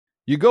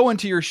You go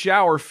into your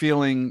shower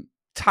feeling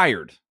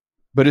tired,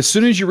 but as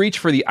soon as you reach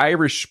for the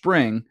Irish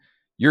Spring,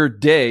 your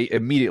day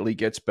immediately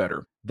gets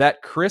better.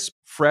 That crisp,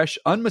 fresh,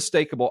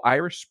 unmistakable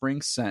Irish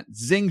Spring scent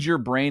zings your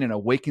brain and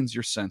awakens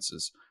your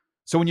senses.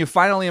 So when you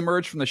finally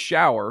emerge from the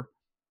shower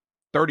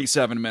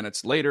 37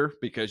 minutes later,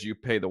 because you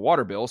pay the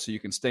water bill so you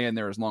can stay in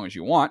there as long as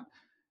you want,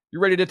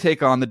 you're ready to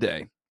take on the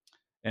day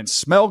and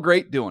smell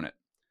great doing it.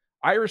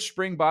 Irish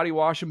Spring Body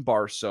Wash and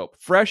Bar Soap.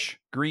 Fresh,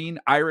 green,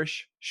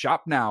 Irish.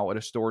 Shop now at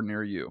a store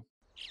near you.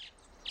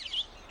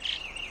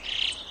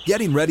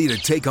 Getting ready to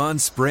take on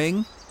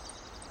spring?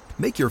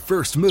 Make your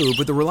first move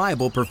with the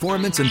reliable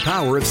performance and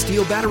power of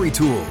Steel battery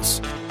tools.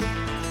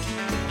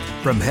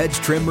 From hedge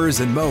trimmers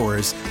and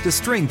mowers to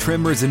string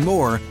trimmers and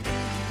more,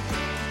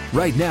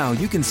 right now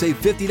you can save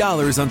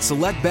 $50 on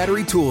select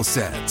battery tool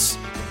sets.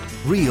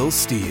 Real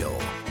Steel.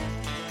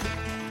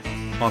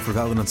 Offer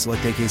valid on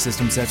select AK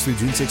system sets through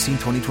June 16,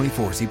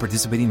 2024. See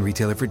participating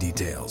retailer for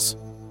details.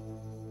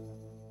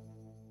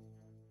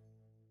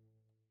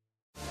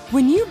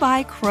 When you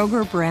buy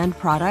Kroger brand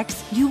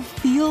products, you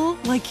feel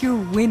like you're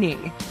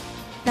winning.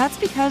 That's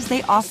because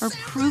they offer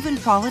proven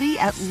quality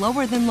at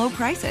lower than low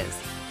prices.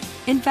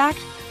 In fact,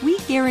 we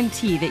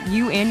guarantee that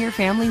you and your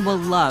family will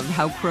love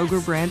how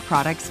Kroger brand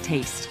products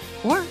taste,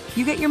 or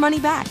you get your money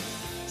back.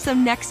 So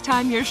next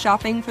time you're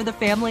shopping for the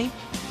family,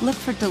 look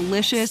for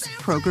delicious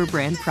Kroger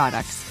brand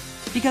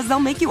products, because they'll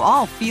make you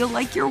all feel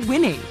like you're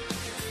winning.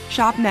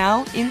 Shop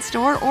now,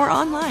 in-store, or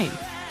online.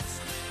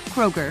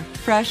 Kroger,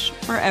 fresh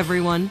for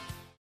everyone.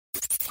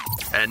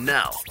 And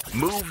now,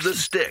 Move the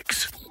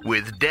Sticks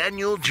with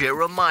Daniel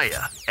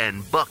Jeremiah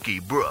and Bucky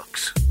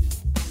Brooks.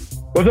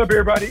 What's up,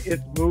 everybody?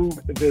 It's Move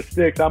the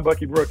Sticks. I'm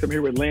Bucky Brooks. I'm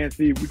here with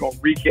Lancey. We're going to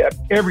recap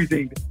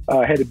everything.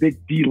 Had a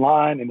big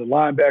D-line and the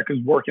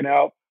linebackers working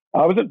out. It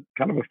was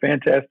kind of a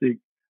fantastic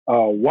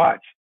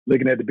watch,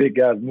 looking at the big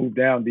guys move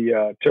down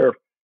the turf.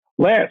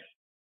 Lance,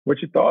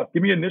 what's your thoughts?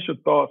 Give me your initial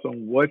thoughts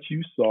on what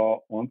you saw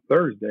on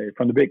Thursday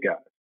from the big guys.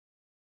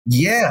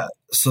 Yeah,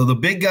 so the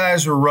big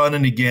guys were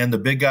running again. The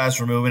big guys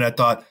were moving. I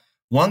thought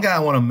one guy I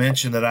want to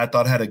mention that I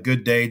thought had a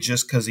good day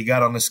just because he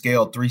got on the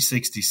scale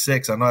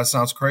 366. I know that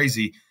sounds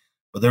crazy,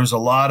 but there was a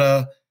lot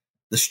of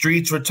the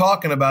streets were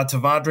talking about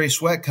T'Vondre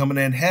Sweat coming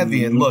in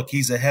heavy. And look,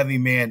 he's a heavy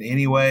man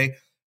anyway.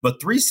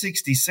 But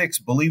 366,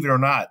 believe it or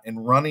not,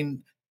 and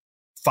running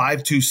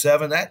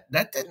 5.27,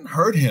 that didn't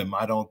hurt him,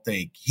 I don't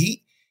think.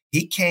 He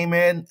came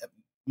in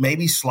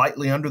maybe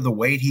slightly under the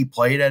weight he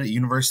played at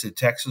University of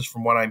Texas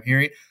from what I'm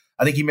hearing.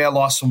 I think he may have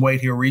lost some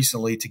weight here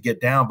recently to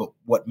get down, but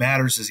what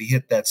matters is he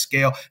hit that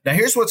scale. Now,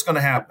 here's what's going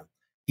to happen.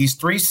 He's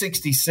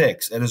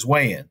 366 at his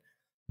weigh-in.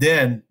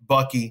 Then,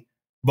 Bucky,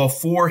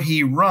 before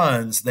he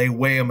runs, they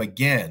weigh him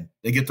again.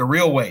 They get the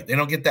real weight. They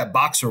don't get that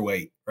boxer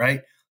weight,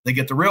 right? They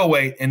get the real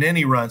weight, and then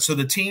he runs. So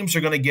the teams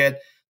are going to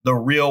get the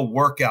real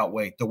workout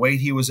weight, the weight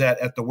he was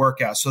at the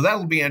workout. So that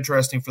will be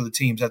interesting for the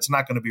teams. That's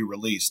not going to be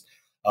released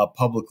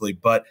publicly.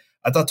 But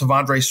I thought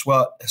T'Vondre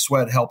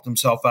Sweat helped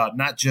himself out,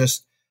 not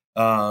just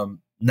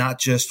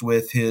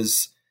with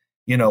his,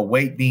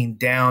 weight being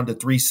down to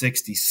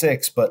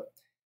 366, but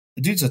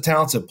the dude's a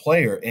talented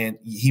player and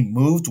he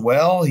moved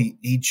well.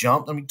 He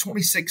jumped.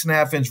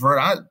 26.5-inch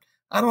vert.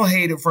 I don't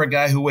hate it for a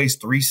guy who weighs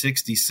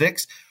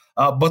 366.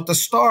 But the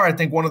star, I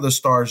think one of the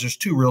stars, there's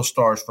two real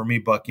stars for me,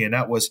 Bucky, and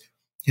that was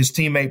his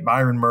teammate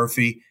Byron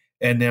Murphy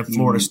and then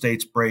Florida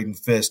State's Braden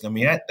Fisk.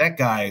 That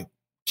guy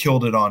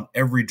killed it on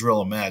every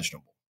drill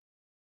imaginable.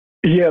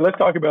 Yeah, let's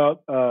talk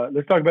about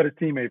his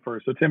teammate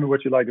first. So tell me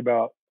what you liked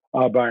about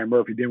Byron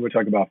Murphy. Then we'll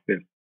talk about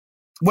Fisk.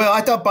 Well,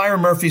 I thought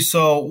Byron Murphy,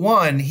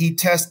 he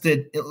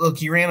tested – look,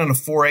 he ran on a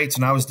 4.8s,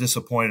 and I was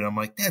disappointed. I'm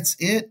like, that's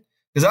it?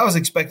 Because I was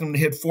expecting him to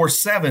hit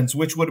 4.7s,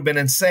 which would have been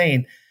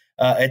insane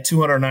at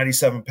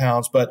 297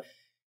 pounds. But,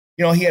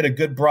 he had a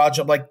good broad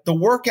jump. Like the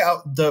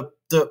workout, the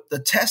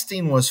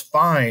testing was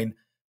fine,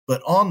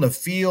 but on the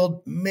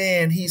field,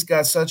 man, he's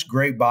got such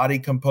great body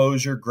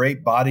composure,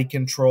 great body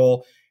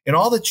control, and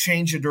all the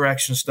change of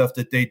direction stuff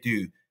that they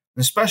do,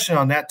 especially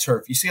on that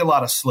turf. You see a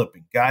lot of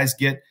slipping. Guys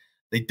get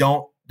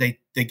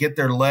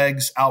their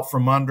legs out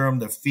from under them.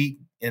 Their feet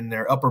and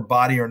their upper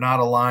body are not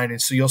aligned.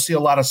 And so you'll see a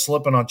lot of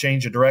slipping on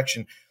change of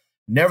direction.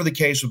 Never the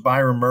case with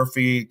Byron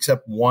Murphy,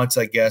 except once,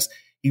 I guess.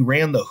 He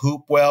ran the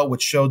hoop well,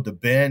 which showed the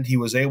bend. He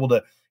was able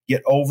to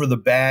get over the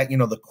bag,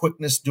 the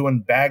quickness doing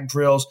bag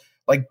drills.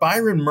 Like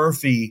Byron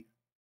Murphy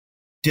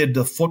did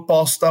the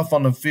football stuff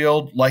on the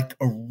field like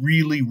a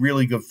really,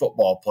 really good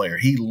football player.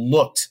 He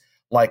looked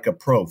like a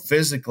pro.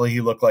 Physically, he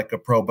looked like a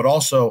pro, but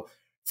also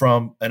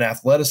from an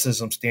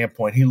athleticism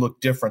standpoint, he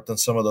looked different than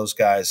some of those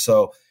guys.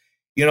 So,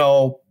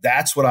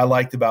 that's what I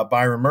liked about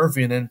Byron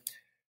Murphy. And then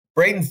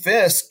Braden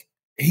Fisk,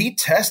 he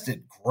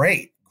tested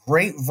great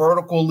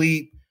vertical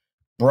leap,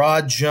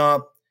 broad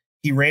jump.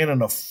 He ran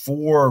in a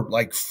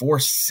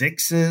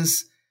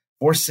 4.6s,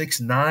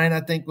 4.69, I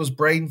think was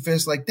Braden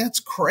Fisk. Like, that's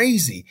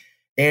crazy.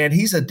 And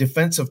he's a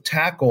defensive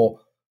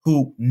tackle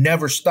who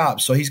never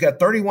stops. So he's got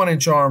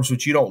 31-inch arms,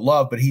 which you don't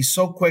love, but he's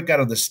so quick out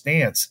of the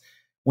stance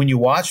when you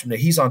watch him that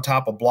he's on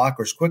top of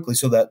blockers quickly,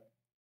 so that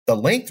the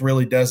length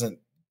really doesn't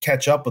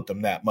catch up with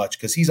him that much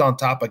because he's on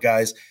top of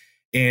guys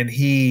and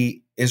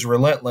he is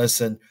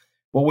relentless. And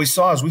what we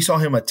saw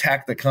him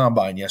attack the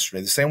combine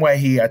yesterday. The same way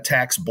he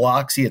attacks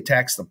blocks, he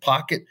attacks the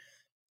pocket,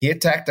 he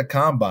attacked the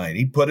combine.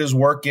 He put his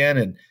work in,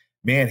 and,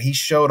 man, he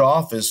showed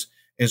off as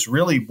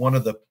really one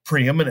of the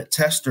preeminent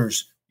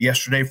testers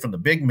yesterday from the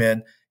big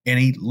men, and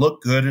he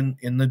looked good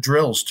in the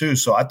drills too.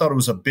 So I thought it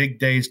was a big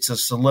day to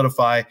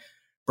solidify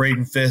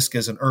Braden Fisk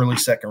as an early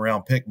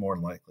second-round pick, more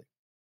than likely.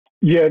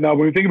 Yeah, now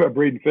when we think about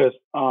Braden Fisk,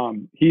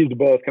 he's the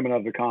buzz coming out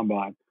of the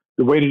combine.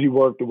 The way that he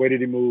worked, the way that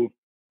he moved,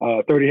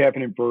 30 half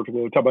and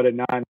vertical. We'll talk about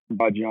that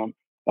 9 jump,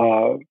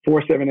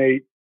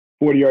 4.78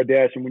 40-yard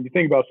dash. And when you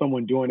think about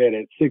someone doing that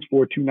at 6'4",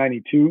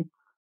 292,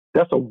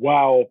 that's a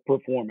wow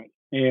performance.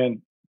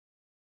 And,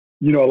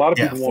 you know, a lot of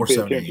people won't pay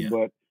attention,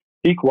 but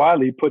he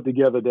quietly put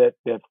together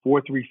that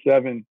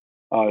 4.37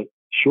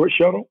 short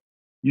shuttle.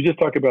 You just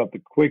talk about the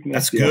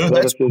quickness, the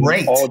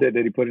athleticism, all that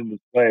he put in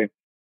display.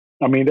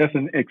 I mean, that's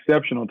an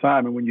exceptional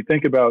time. And when you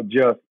think about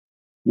just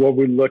what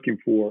we're looking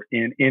for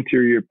in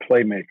interior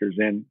playmakers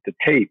and the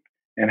tape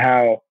and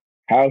how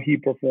he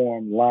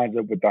performed lines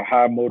up with the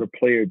high motor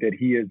player that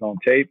he is on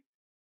tape,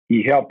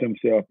 he helped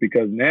himself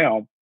because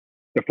now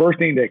the first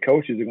thing that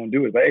coaches are going to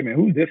do is, hey, man,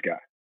 who's this guy?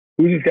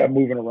 Who's this guy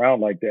moving around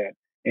like that?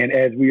 And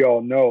as we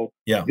all know,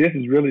 this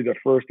is really the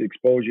first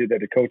exposure that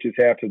the coaches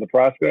have to the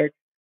prospect.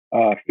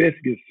 Fisk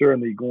is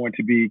certainly going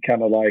to be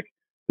kind of like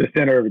the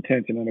center of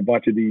attention in a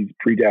bunch of these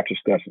pre-draft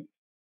discussions.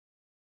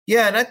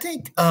 Yeah, and I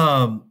think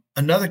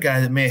another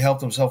guy that may have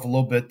helped himself a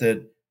little bit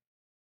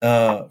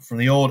that from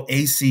the old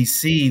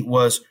ACC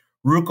was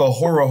Ruka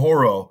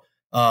Horohoro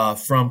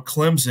from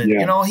Clemson.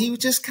 Yeah. You know, he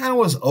just kind of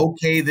was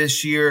okay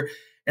this year.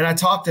 And I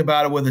talked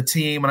about it with the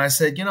team, and I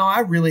said, you know, I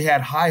really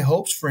had high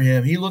hopes for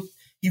him.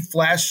 He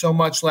flashed so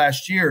much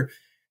last year.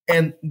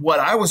 And what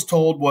I was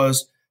told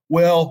was,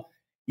 well,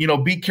 you know,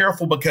 be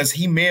careful because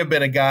he may have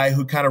been a guy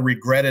who kind of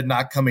regretted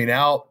not coming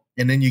out.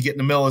 And then you get in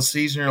the middle of the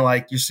season,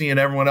 you're seeing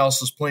everyone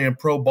else is playing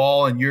pro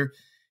ball, and you're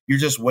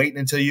just waiting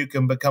until you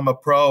can become a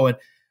pro. And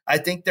I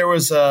think there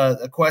was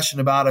a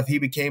question about if he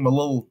became a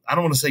little, I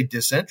don't want to say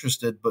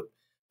disinterested,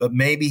 but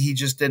maybe he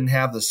just didn't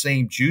have the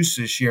same juice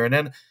this year. And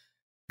then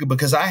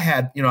because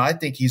I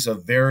think he's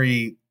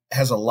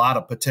has a lot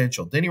of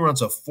potential. Then he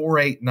runs a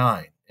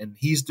 4.89, and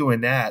he's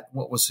doing that.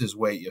 What was his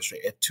weight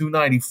yesterday? At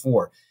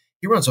 294.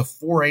 He runs a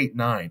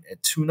 4.89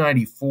 at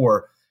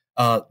 294,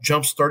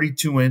 jumps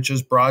 32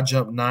 inches, broad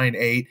jump 9.8.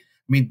 I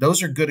mean,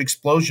 those are good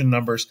explosion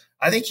numbers.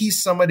 I think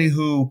he's somebody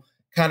who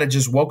kind of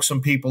just woke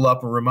some people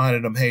up and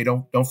reminded them, hey,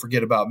 don't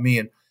forget about me.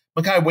 And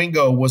Mekhi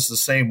Wingo was the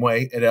same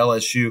way at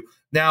LSU.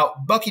 Now,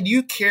 Bucky, do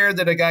you care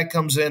that a guy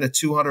comes in at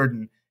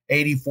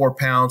 284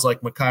 pounds like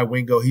Mekhi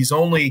Wingo? He's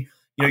only,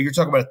 you're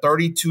talking about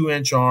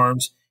 32-inch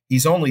arms.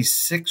 He's only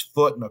 6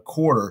 foot and a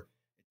quarter,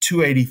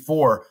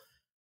 284.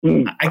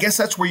 I guess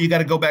that's where you got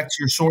to go back to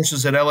your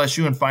sources at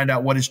LSU and find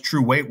out what his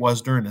true weight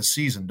was during the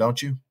season,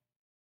 don't you?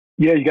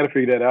 Yeah, you got to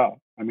figure that out.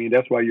 I mean,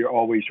 that's why you're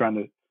always trying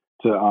to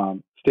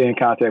stay in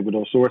contact with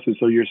those sources.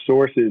 So your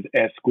sources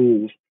at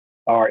schools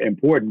are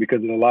important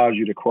because it allows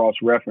you to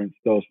cross-reference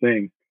those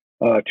things.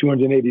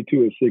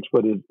 282 at 6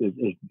 foot is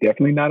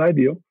definitely not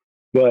ideal,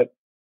 but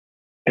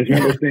it's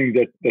one of those things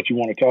that you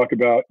want to talk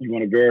about, you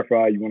want to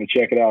verify, you want to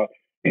check it out.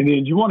 And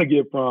then you want to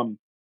get from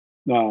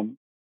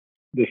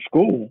the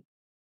school,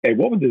 hey,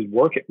 what was his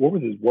work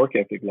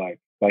ethic like?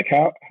 Like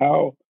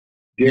how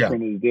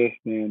different is this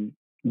than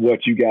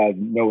what you guys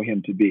know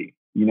him to be?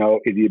 You know,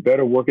 is he a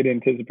better worker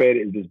than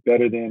anticipated? Is this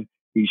better than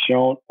he's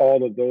shown?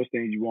 All of those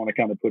things you want to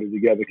kind of put it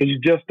together because you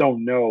just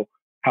don't know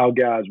how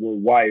guys were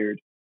wired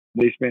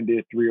when they spend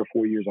their 3 or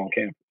 4 years on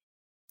campus.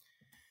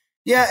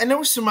 Yeah, and there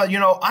was some,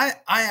 I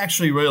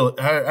actually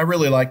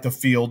really like the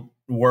field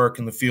work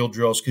and the field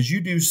drills because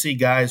you do see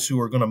guys who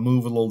are going to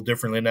move a little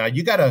differently. Now,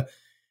 you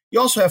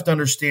also have to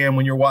understand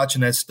when you're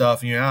watching that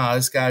stuff and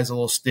this guy's a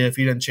little stiff,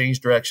 he doesn't change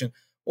direction.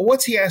 Well,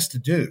 what's he asked to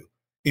do?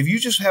 If you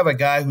just have a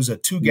guy who's a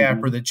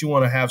two-gapper that you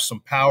want to have some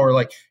power,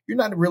 like you're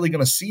not really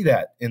going to see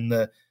that in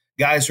the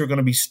guys who are going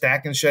to be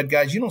stack and shed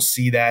guys. You don't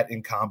see that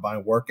in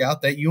combine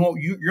workout. That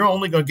you're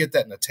only going to get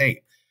that in the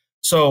tape.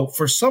 So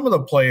for some of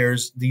the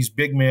players, these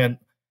big men,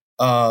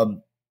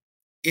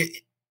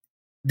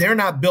 they're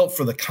not built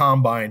for the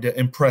combine to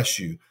impress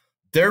you.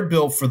 They're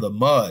built for the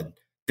mud.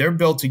 They're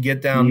built to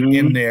get down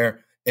in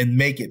there and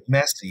make it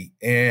messy.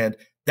 And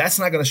that's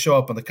not going to show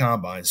up on the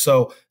combine.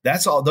 So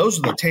that's all. Those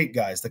are the tape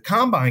guys. The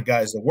combine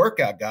guys, the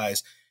workout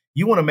guys,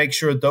 you want to make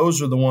sure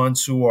those are the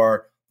ones who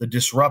are the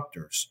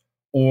disruptors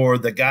or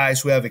the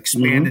guys who have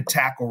expanded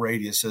tackle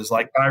radiuses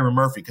like Byron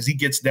Murphy because he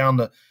gets down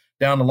the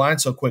line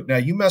so quick. Now,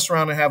 you mess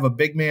around and have a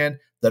big man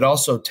that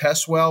also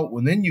tests well,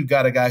 well, then you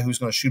got a guy who's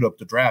going to shoot up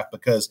the draft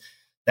because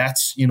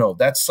that's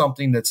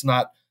something that's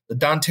not the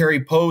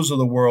Dontari Poes of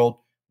the world.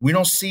 We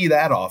don't see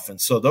that often.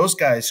 So those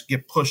guys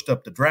get pushed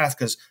up the draft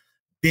because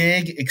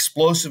big,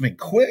 explosive, and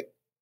quick.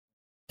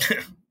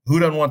 Who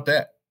doesn't want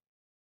that?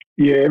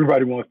 Yeah,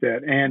 everybody wants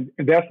that. And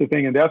that's the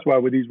thing. And that's why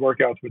with these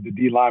workouts with the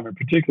D linemen,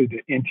 particularly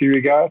the interior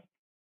guys,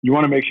 you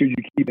want to make sure you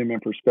keep them in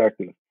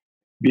perspective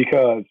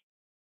because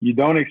you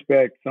don't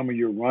expect some of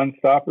your run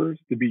stoppers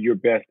to be your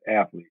best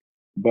athletes,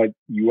 but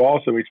you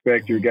also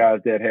expect your guys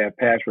that have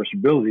pass rush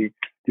ability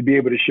to be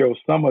able to show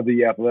some of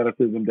the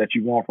athleticism that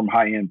you want from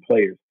high-end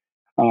players.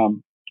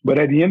 But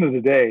at the end of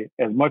the day,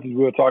 as much as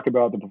we'll talk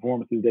about the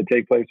performances that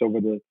take place over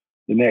the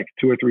next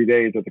 2 or 3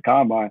 days at the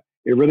Combine,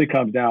 it really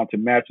comes down to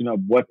matching up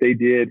what they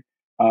did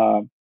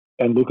at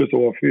Lucas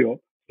Oil Field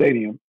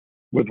Stadium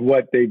with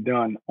what they've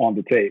done on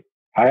the tape.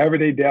 However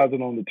they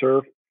dazzled on the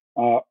turf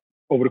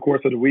over the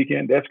course of the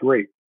weekend, that's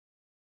great.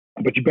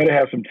 But you better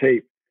have some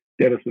tape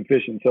that is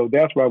sufficient. So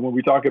that's why when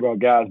we talk about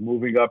guys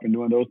moving up and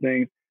doing those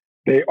things,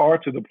 they are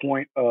to the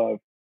point of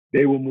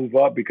they will move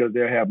up because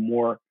they'll have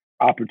more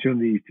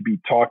opportunities to be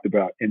talked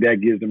about, and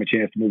that gives them a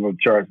chance to move up the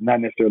charts,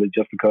 not necessarily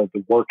just because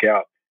the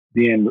workout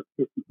then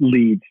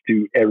leads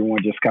to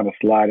everyone just kind of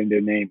sliding their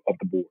name up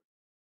the board.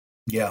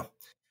 Yeah,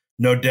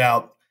 no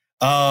doubt.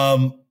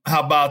 How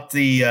about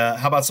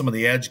some of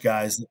the edge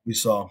guys that we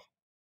saw?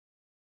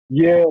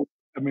 Yeah,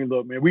 I mean,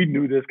 look, man, we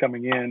knew this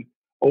coming in.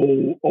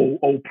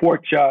 Old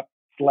Pork Chop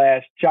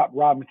 / Chop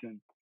Robinson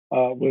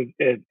was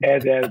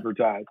as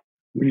advertised.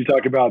 When you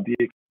talk about the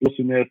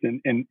explosiveness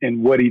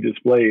and what he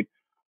displayed,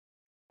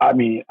 I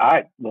mean,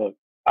 I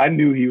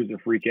knew he was a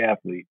freak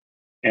athlete,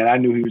 and I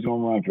knew he was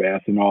going to run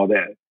fast and all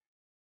that.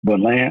 But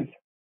Lance,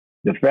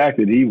 the fact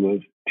that he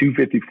was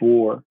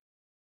 254,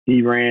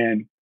 he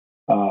ran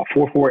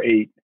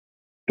 4.48,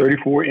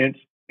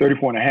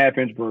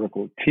 34.5-inch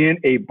vertical,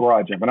 10.8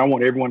 broad jump. And I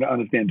want everyone to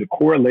understand the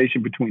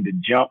correlation between the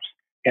jumps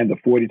and the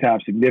 40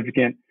 times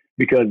significant,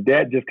 because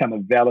that just kind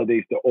of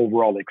validates the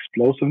overall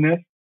explosiveness.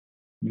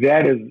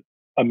 That is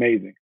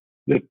amazing.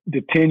 The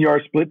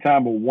 10-yard split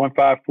time of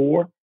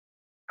 1.54,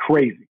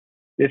 crazy.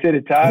 They said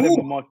it tied him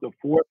amongst the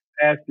fourth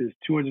fastest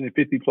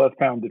 250-plus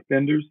pound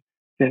defenders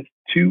since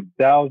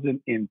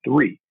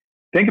 2003.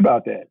 Think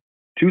about that.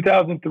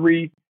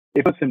 2003,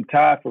 it puts him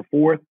tied for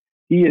fourth.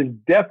 He has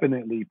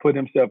definitely put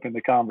himself in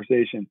the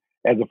conversation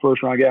as a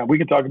first-round guy. We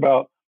can talk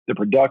about the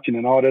production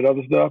and all that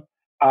other stuff.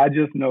 I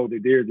just know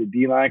that there's a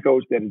D-line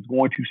coach that is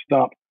going to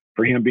stump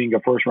for him being a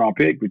first-round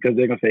pick, because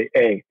they're going to say,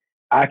 hey,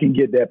 I can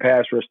get that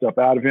pass rush stuff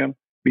out of him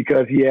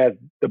because he has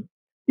the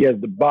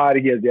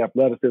body, he has the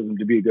athleticism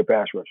to be a good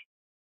pass rusher.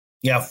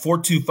 Yeah,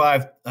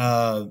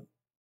 4.25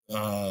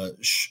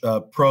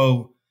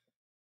 pro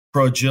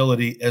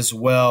agility as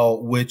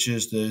well, which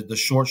is the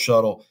short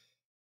shuttle.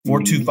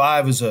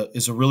 4.25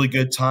 is a really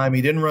good time.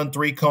 He didn't run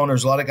 3-cone.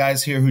 There's a lot of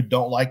guys here who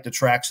don't like the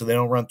track, so they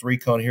don't run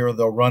 3-cone here.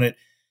 They'll run it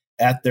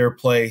at their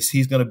place.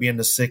 He's going to be in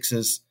the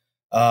 6s.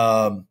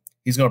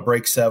 He's going to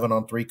break 7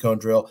 on 3-cone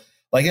drill.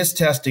 Like his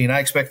testing, I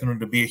expect him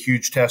to be a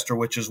huge tester,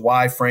 which is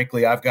why,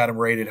 frankly, I've got him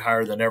rated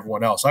higher than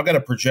everyone else. I've got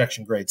a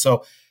projection grade.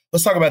 So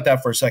let's talk about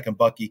that for a second,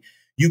 Bucky.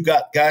 You've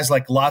got guys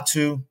like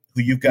Latu,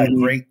 who you've got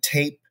great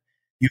tape.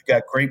 You've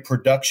got great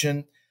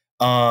production.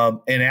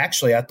 And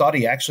actually, I thought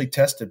he actually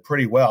tested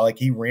pretty well. Like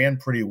he ran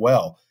pretty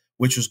well,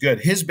 which was good.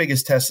 His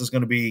biggest test is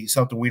going to be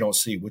something we don't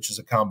see, which is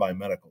a combine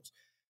medicals.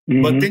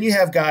 But then you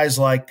have guys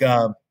like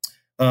Odafe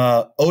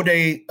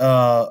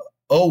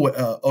Owe.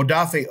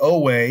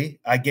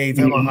 I gave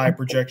him a high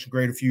projection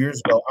grade a few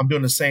years ago. I'm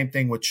doing the same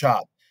thing with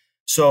Chop.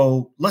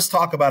 So let's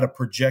talk about a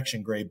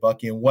projection grade,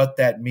 Bucky, and what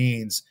that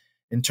means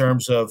in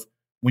terms of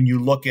when you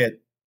look at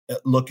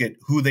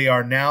who they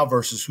are now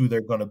versus who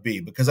they're going to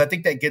be. Because I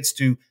think that gets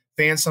to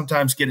fans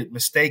sometimes get it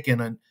mistaken,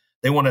 and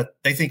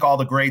they think all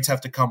the grades have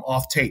to come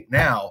off tape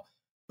now.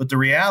 But the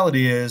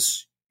reality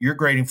is you're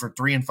grading for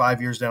 3 and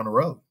 5 years down the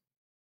road.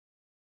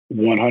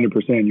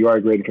 100%. You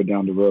are grading for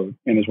down the road.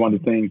 And it's one of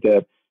the things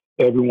that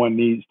everyone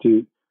needs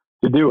to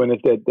do. And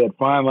it's that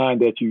fine line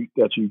that you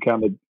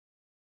kind of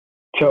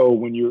toe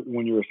when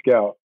you're a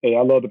scout. Hey,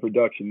 I love the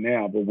production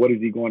now, but what is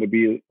he going to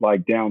be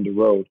like down the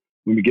road?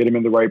 When we get him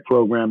in the right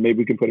program, maybe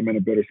we can put him in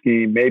a better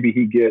scheme. Maybe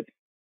he gets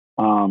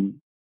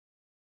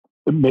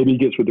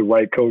with the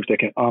right coach that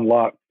can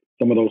unlock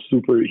some of those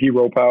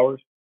superhero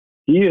powers.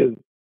 He is,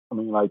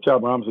 like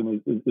Chop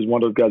Robinson is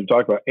one of those guys we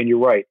talk about. And you're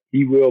right.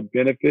 He will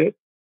benefit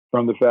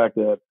from the fact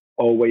that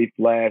Owe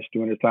flashed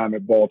during his time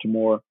at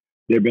Baltimore.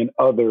 There have been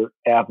other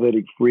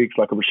athletic freaks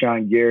like a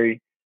Rashawn Gary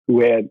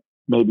who had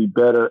maybe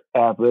better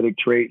athletic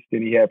traits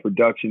than he had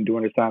production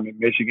during his time at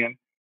Michigan.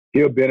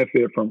 He'll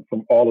benefit from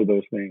all of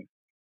those things.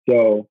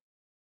 So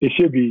it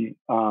should be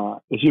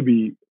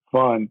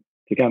fun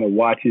to kind of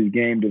watch his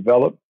game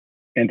develop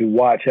and to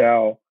watch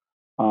how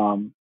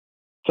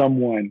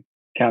someone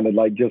kind of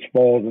like just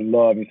falls in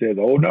love and says,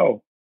 oh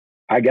no,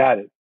 I got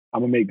it.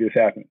 I'm going to make this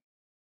happen.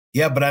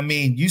 Yeah, but I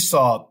mean, we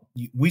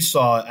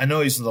saw, I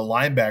know he's in the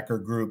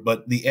linebacker group,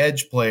 but the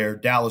edge player,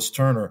 Dallas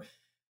Turner,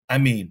 I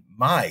mean,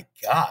 my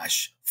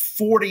gosh,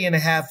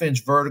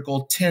 40.5-inch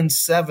vertical,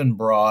 10.7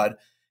 broad.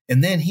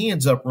 And then he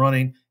ends up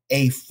running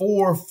a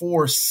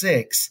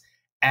 4.46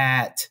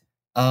 at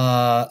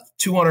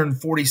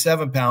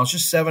 247 pounds,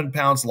 just 7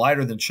 pounds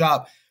lighter than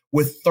Chop,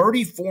 with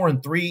 34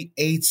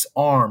 3/8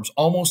 arms,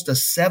 almost a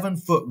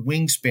 7-foot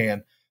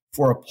wingspan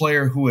for a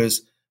player who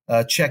is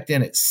checked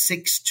in at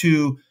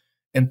 6'2"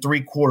 and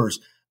 3/4.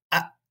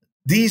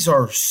 These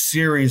are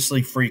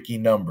seriously freaky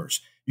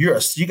numbers.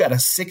 you got a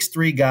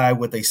 6'3" guy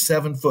with a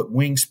 7-foot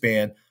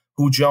wingspan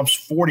who jumps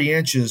 40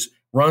 inches,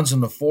 runs in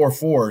the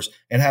 4.4s,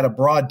 and had a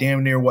broad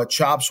damn near what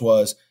Chops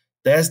was.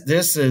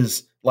 This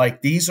is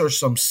like, these are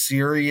some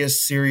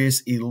serious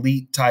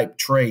elite type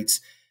traits.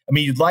 I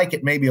mean, you'd like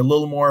it maybe a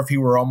little more if he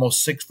were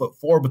almost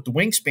 6'4", but the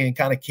wingspan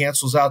kind of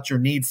cancels out your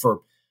need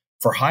for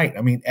height.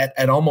 I mean,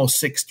 at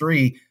almost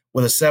 6'3"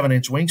 with a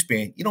 7-inch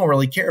wingspan, you don't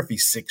really care if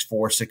he's 6'4",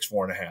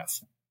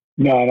 6'4.5".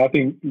 No, and I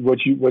think what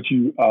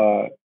you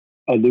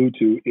allude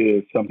to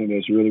is something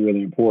that's really,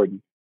 really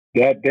important.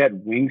 That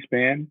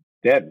wingspan,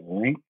 that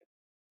length,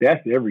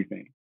 that's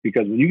everything.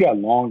 Because when you got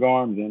long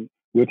arms, and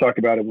we'll talk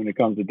about it when it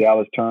comes to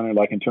Dallas Turner,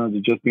 like in terms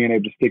of just being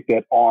able to stick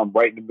that arm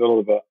right in the middle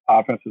of an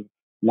offensive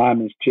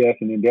lineman's chest,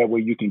 and then that way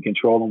you can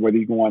control him, whether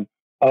he's going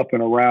up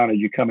and around or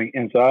you're coming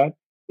inside.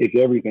 It's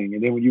everything.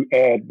 And then when you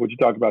add what you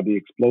talk about, the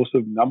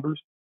explosive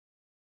numbers,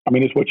 I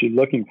mean, it's what you're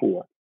looking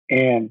for.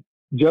 And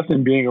just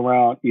in being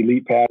around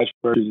elite pass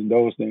rushers and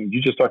those things,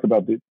 you just talk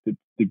about the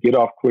get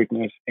off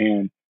quickness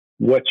and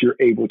what you're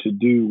able to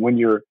do when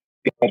you're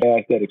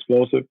that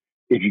explosive.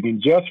 If you can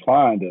just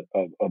find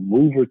a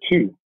move or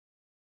two,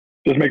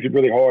 just makes it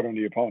really hard on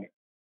the opponent.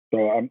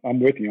 So I'm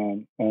with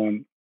you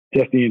on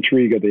just the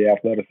intrigue of the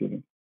athleticism.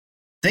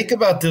 Think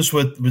about this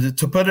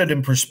to put it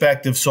in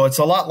perspective. So it's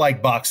a lot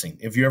like boxing.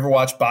 If you ever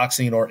watch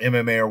boxing or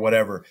MMA or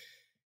whatever,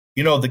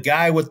 you know, the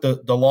guy with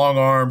the long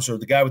arms or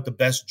the guy with the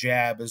best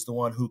jab is the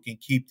one who can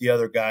keep the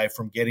other guy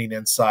from getting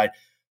inside.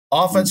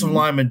 Offensive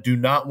linemen do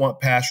not want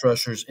pass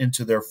rushers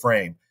into their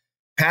frame.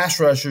 Pass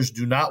rushers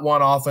do not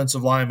want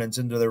offensive linemen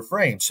into their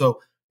frame.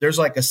 So there's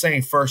like a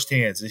saying, first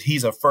hands.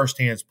 He's a first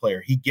hands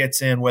player. He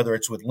gets in, whether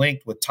it's with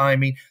length, with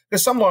timing,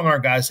 because some long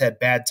arm guys had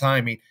bad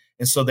timing,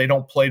 and so they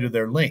don't play to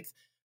their length.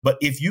 But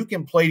if you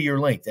can play to your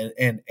length,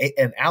 and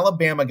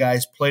Alabama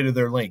guys play to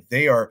their length,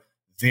 they are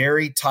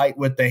very tight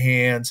with the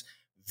hands,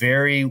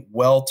 very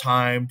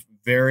well-timed,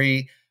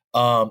 very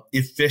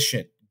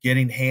efficient,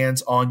 getting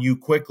hands on you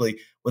quickly.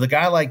 With a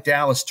guy like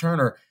Dallas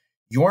Turner,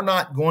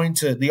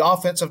 the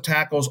offensive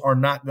tackles are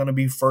not going to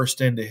be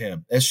first into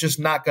him. It's just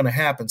not going to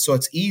happen. So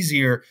it's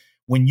easier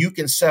when you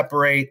can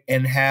separate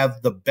and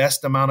have the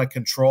best amount of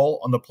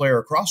control on the player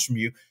across from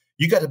you.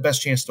 You got the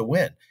best chance to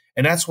win.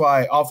 And that's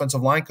why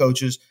offensive line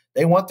coaches,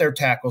 they want their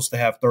tackles to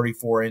have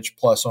 34-inch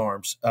plus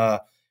arms.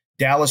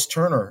 Dallas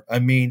Turner, I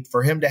mean,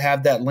 for him to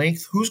have that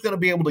length, who's going to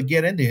be able to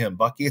get into him,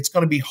 Bucky? It's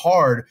going to be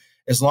hard.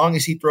 As long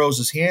as he throws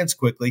his hands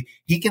quickly,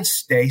 he can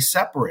stay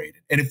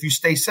separated. And if you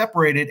stay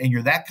separated and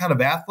you're that kind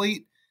of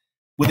athlete,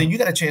 well, then you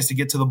got a chance to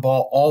get to the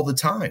ball all the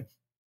time.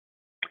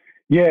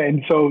 Yeah,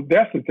 and so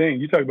that's the thing.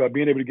 You talk about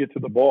being able to get to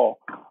the ball.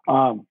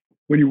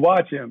 When you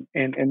watch him,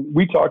 and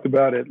we talked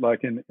about it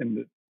like in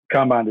the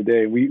combine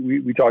today,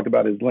 we talked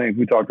about his length.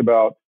 We talked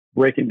about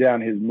breaking down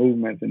his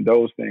movements and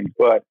those things.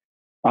 But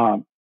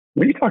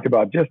when you talk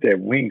about just that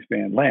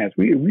wingspan, Lance,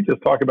 we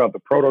just talk about the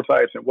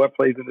prototypes and what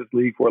plays in this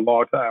league for a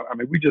long time. I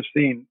mean, we just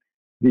seen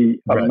the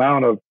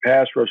amount of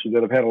pass rushers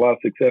that have had a lot of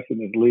success in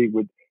this league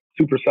with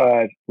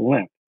supersized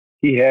length.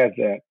 He has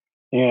that.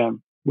 And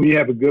when you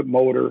have a good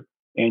motor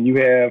and you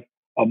have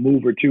a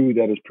move or two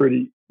that is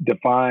pretty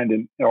defined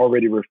and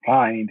already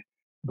refined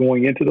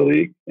going into the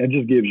league, it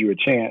just gives you a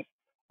chance.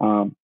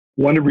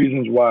 One of the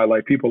reasons why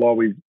like people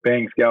always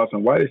bang scouts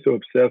and why they're so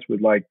obsessed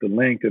with like the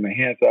length and the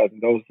hand size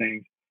and those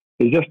things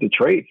is just the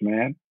traits,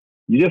 man.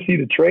 You just see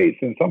the traits,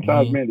 and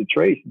sometimes, man, the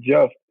traits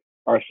just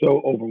are so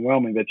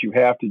overwhelming that you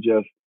have to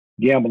just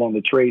gamble on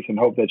the traits and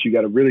hope that you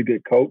got a really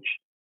good coach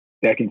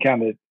that can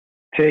kind of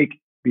take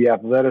the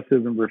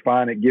athleticism,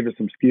 refine it, give it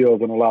some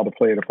skills, and allow the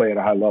player to play at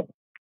a high level.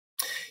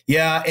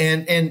 Yeah,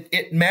 and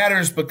it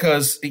matters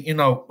because, you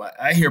know,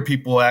 I hear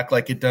people act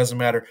like it doesn't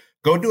matter.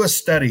 Go do a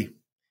study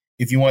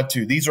if you want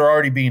to. These are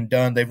already being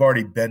done. They've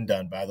already been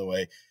done, by the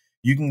way.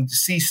 You can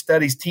see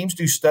studies. Teams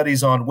do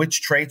studies on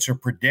which traits are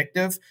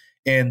predictive,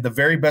 and the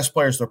very best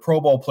players, the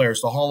Pro Bowl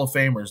players, the Hall of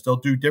Famers, they'll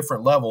do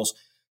different levels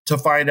to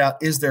find out,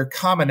 is there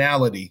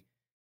commonality?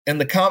 And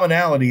the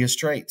commonality is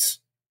traits.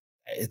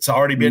 It's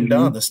already been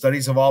done. The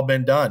studies have all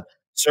been done.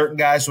 Certain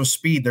guys with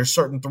speed, there's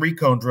certain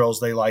 3-cone drills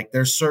they like.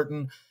 There's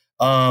certain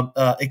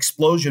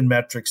explosion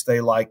metrics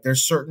they like.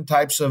 There's certain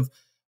types of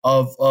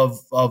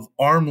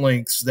arm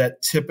lengths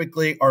that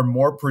typically are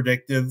more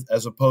predictive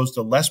as opposed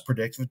to less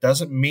predictive. It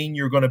doesn't mean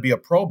you're going to be a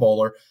Pro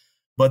Bowler,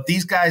 but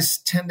these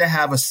guys tend to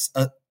have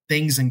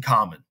things in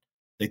common.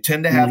 They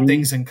tend to have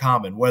things in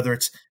common, whether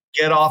it's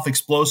get off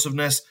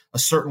explosiveness, a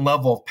certain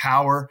level of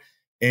power.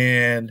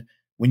 And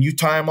when you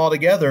tie them all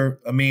together,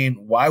 I mean,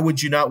 why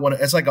would you not want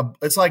to? It's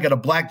like at a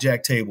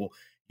blackjack table.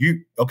 You're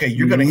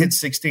going to hit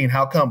 16.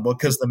 How come?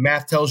 Because the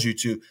math tells you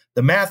to.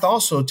 The math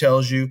also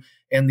tells you,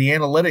 and the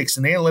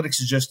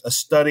analytics is just a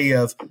study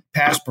of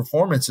past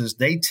performances.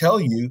 They tell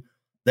you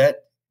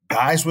that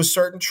guys with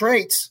certain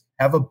traits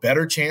have a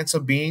better chance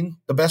of being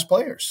the best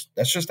players.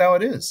 That's just how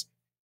it is.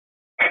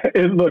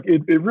 And look,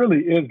 it really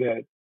is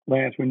that,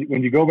 Lance. When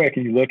you go back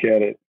and you look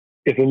at it,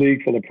 it's a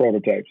league full of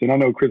prototypes. And I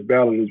know Chris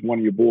Ballard is one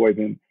of your boys,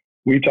 and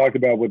we talked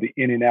about what the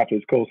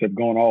Indianapolis Colts have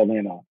gone all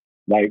in on.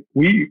 Like,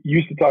 we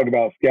used to talk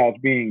about scouts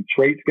being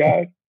traits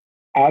guys.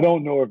 I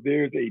don't know if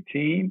there's a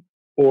team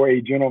or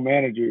a general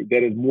manager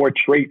that is more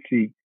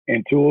traitsy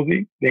and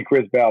toolsy than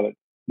Chris Ballard.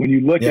 When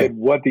you look at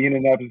what the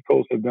Indianapolis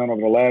Colts have done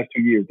over the last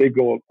 2 years, they've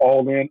gone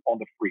all in on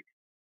the freaks,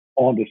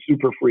 on the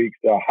super freaks,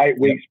 the height,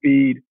 weight,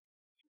 speed,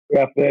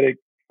 athletic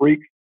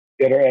freaks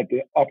that are at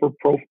the upper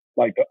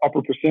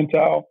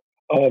percentile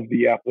of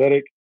the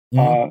athletic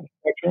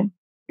spectrum.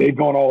 They've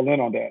gone all in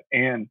on that.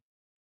 And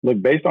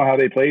look, based on how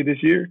they played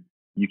this year,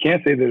 you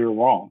can't say that they're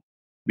wrong,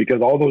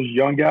 because all those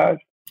young guys,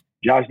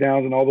 Josh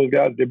Downs and all those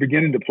guys, they're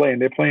beginning to play,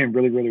 and they're playing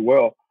really, really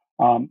well.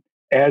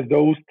 As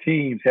those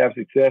teams have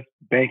success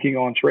banking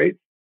on traits,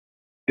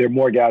 there are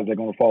more guys that are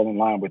going to fall in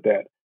line with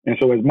that. And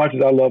so as much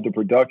as I love the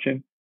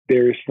production,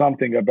 there is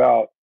something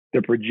about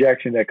the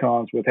projection that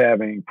comes with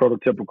having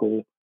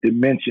prototypical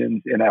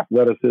dimensions and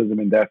athleticism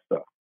and that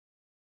stuff.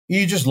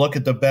 You just look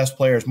at the best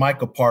players.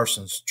 Michael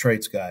Parsons,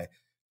 traits guy.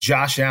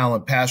 Josh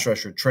Allen, pass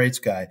rusher, traits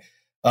guy.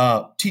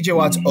 TJ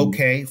Watt's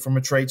okay from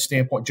a trait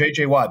standpoint.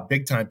 JJ Watt,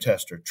 big-time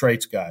tester,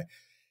 traits guy.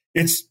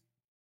 It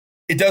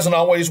doesn't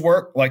always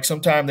work. Like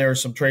sometimes there are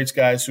some traits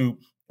guys who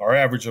are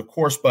average, of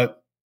course,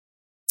 but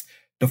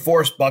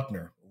DeForest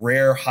Buckner,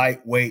 rare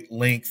height, weight,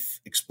 length,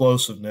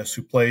 explosiveness,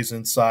 who plays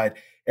inside.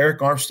 Eric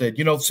Armstead,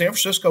 San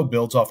Francisco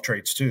builds off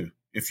traits too.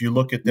 If you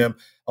look at them,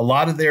 a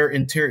lot of their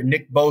interior,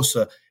 Nick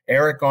Bosa,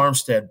 Eric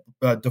Armstead,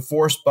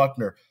 DeForest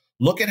Buckner,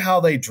 look at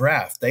how they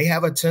draft. They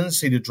have a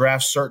tendency to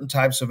draft certain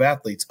types of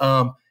athletes.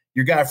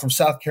 Your guy from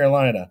South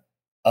Carolina.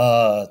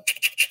 About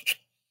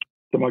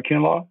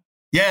Kinlaw?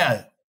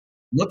 Yeah.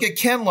 Look at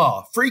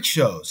Kinlaw, freak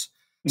shows.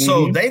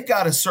 So they've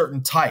got a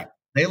certain type.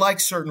 They like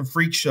certain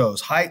freak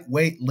shows, height,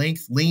 weight,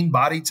 length, lean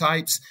body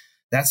types.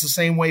 That's the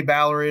same way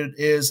Ballard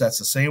is. That's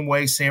the same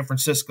way San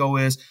Francisco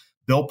is.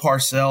 Bill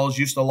Parcells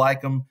used to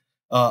like them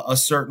a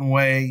certain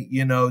way.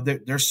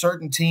 There's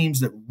certain teams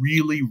that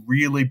really,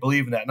 really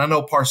believe in that. And I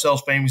know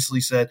Parcells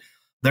famously said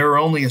there are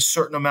only a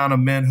certain amount of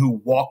men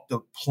who walk the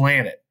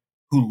planet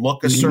who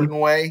look a certain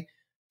way.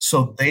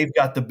 So they've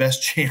got the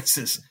best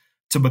chances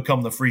to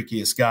become the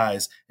freakiest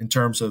guys in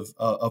terms of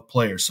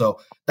players. So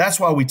that's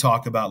why we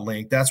talk about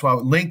length. That's why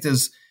length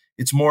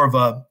it's more of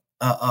a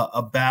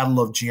battle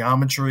of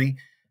geometry,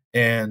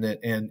 and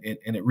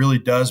it really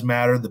does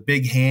matter. The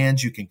big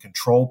hands, you can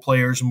control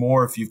players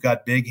more. If you've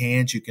got big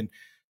hands, you can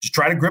just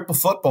try to grip a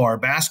football or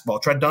basketball,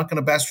 try dunking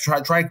a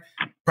basketball, try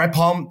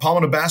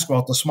palming a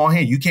basketball with a small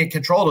hand. You can't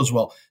control it as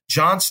well.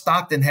 John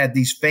Stockton had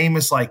these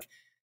famous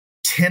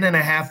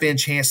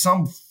 10.5-inch hands.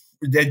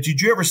 Did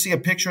you ever see a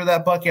picture of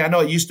that, Bucky? I know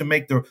it used to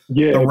make the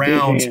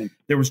rounds.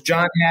 There was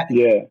John Hatton.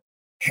 Yeah.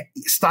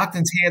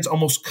 Stockton's hands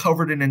almost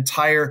covered an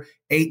entire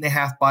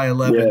 8.5 by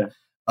 11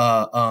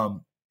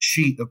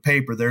 sheet of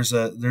paper. There's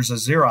a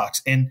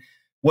Xerox. And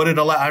what it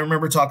allowed, I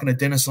remember talking to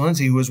Dennis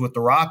Lindsay, who was with the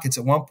Rockets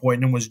at one point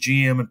and then was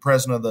GM and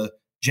president of the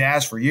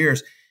Jazz for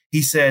years. I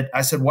said,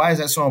 why is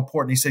that so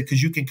important? He said,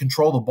 because you can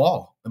control the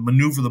ball and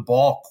maneuver the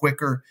ball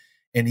quicker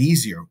and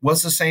easier. Well,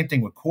 it's the same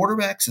thing with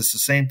quarterbacks. It's the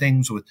same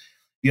things with,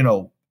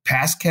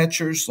 pass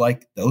catchers.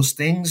 Like those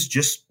things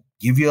just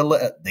give you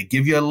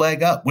a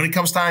leg up. When it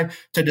comes time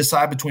to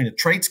decide between a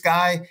traits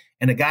guy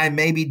and a guy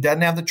maybe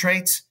doesn't have the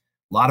traits,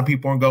 a lot of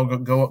people are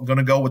going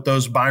to go with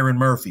those Byron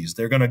Murphys.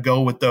 They're going to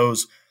go with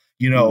those,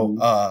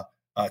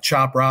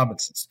 Chop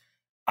Robinsons.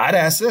 I'd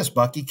ask this,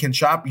 Bucky, can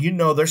Chop,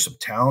 there's some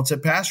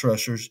talented pass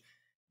rushers,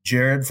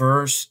 Jared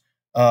Verse,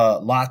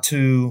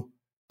 Latu,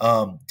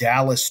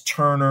 Dallas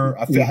Turner.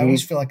 I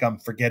always feel like I'm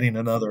forgetting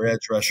another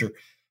edge rusher.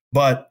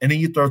 And then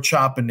you throw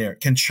Chop in there.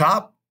 Can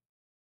Chop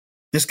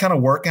this kind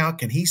of workout?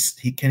 Can he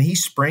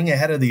spring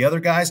ahead of the other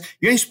guys?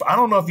 I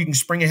don't know if you can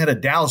spring ahead of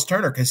Dallas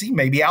Turner because he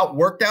maybe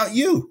outworked out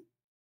you.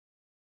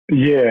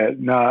 Yeah,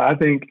 no, I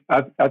think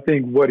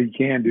what he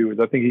can do is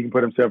I think he can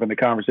put himself in the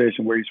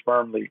conversation where he's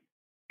firmly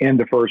in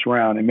the first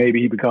round, and maybe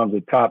he becomes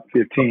a top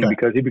 15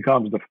 because he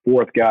becomes the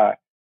fourth guy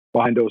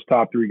behind those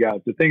top three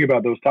guys. The thing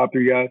about those top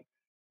three guys,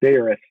 they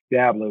are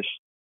established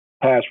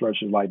pass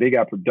rushers. Like they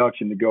got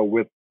production to go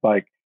with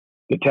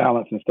the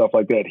talents and stuff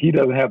like that. He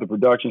doesn't have the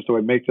production, so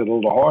it makes it a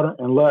little harder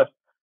unless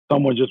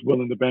someone's just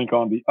willing to bank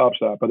on the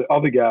upside. But the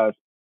other guys,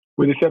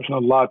 with the exception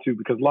of Latu,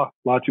 because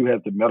Latu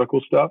has the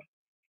medical stuff,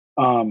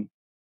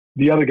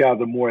 the other guys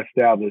are more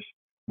established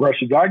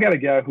rushers. I got a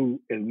guy who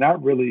is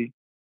not really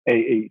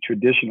a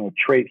traditional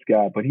traits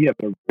guy, but he has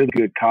a really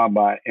good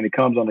combine, and it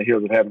comes on the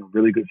heels of having a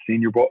really good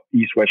senior ball,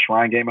 East-West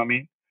Shrine game,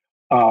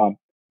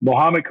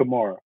 Mohamed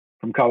Kamara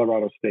from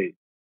Colorado State.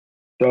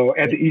 So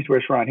at the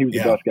East-West Shrine, he was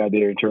the best guy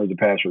there in terms of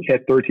pass rush. He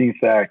had 13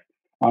 sacks.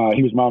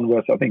 He was Mountain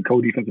West, I think,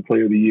 co-defensive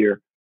player of the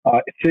year.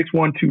 6'1",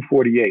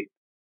 248.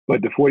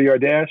 But the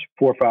 40-yard dash,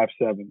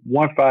 4.57.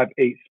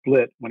 1.58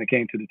 split when it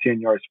came to the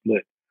 10-yard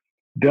split.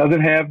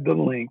 Doesn't have the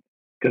length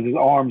because his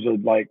arms are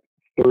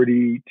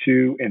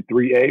 32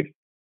 3/8.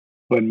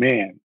 But,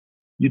 man,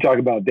 you talk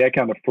about that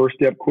kind of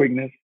first-step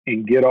quickness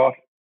and get off.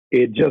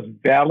 It just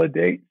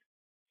validates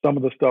some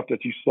of the stuff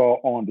that you saw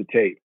on the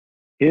tape.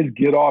 His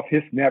get off,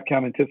 his snap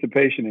count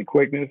anticipation and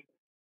quickness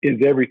is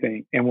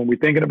everything. And when we're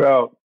thinking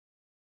about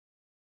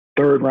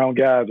third round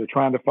guys or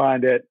trying to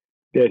find that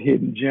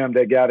hidden gem,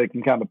 that guy that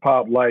can kind of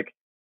pop like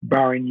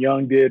Byron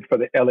Young did for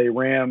the LA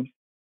Rams.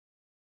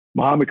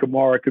 Muhammad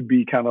Kamara could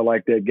be kind of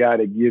like that guy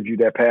that gives you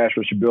that pass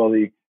rush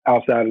ability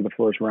outside of the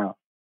first round.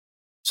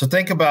 So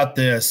think about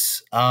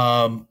this.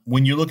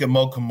 When you look at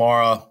Mo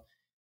Kamara,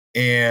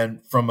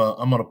 and I'm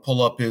going to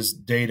pull up his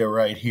data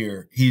right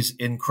here. He's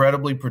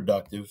incredibly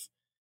productive.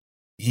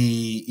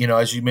 He,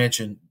 as you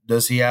mentioned,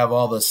 does he have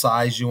all the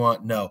size you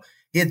want? No.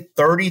 He had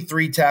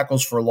 33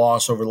 tackles for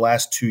loss over the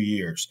last 2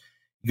 years.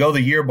 You go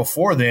the year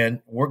before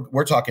then,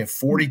 we're talking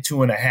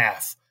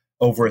 42.5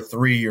 over a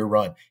 3-year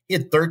run. He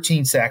had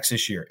 13 sacks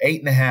this year,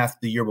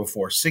 8.5 the year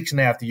before,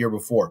 6.5 the year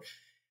before.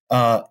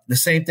 The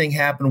same thing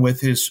happened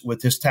with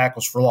his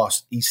tackles for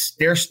loss. He's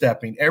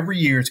stair-stepping. Every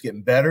year it's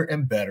getting better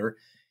and better.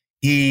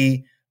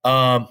 He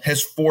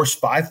has forced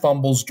 5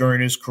 fumbles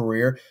during his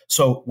career.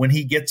 So when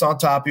he gets on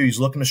top of you, he's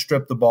looking to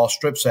strip the ball,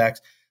 strip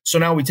sacks. So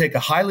now we take a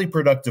highly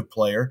productive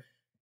player.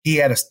 He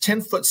had a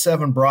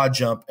 10'7" broad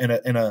jump and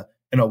a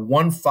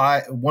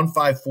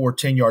 1.54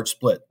 10-yard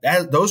split.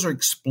 Those are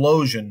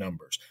explosion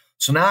numbers.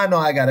 So now I know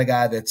I got a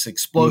guy that's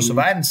explosive.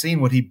 I hadn't seen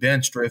what he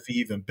benched or if he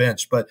even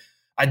benched, but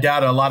I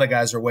doubt a lot of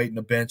guys are waiting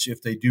to bench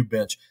if they do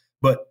bench.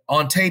 But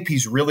on tape,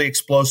 he's really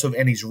explosive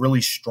and he's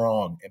really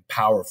strong and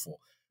powerful.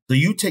 So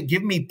you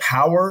give me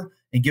power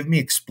and give me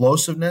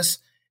explosiveness,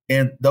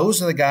 and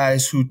those are the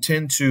guys who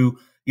tend to,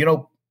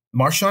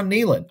 Marshawn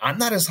Kneeland. I'm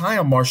not as high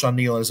on Marshawn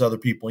Kneeland as other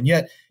people, and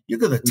yet you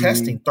go to the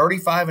testing,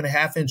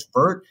 35.5-inch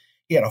vert.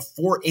 He had a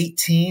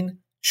 4.18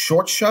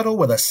 short shuttle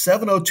with a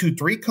 7.02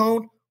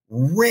 3-cone.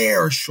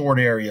 Rare short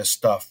area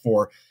stuff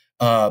for,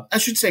 I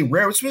should say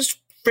rare. It was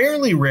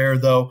fairly rare,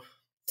 though,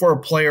 for a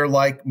player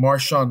like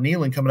Marshawn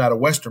Kneeland coming out of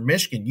Western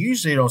Michigan.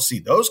 Usually you don't see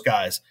those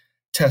guys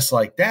test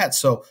like that.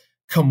 So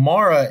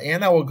Kamara,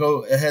 and I will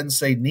go ahead and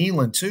say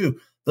Kneeland too,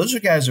 those are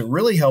guys that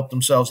really helped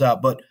themselves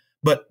out. But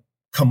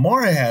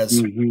Kamara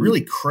has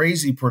really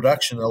crazy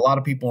production that a lot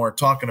of people aren't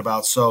talking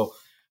about. So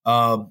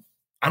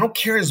I don't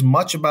care as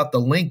much about the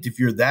length if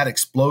you're that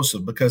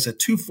explosive, because at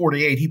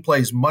 248, he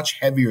plays much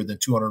heavier than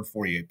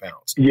 248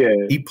 pounds. Yeah.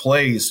 He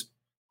plays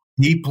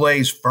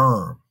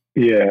firm.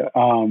 Yeah.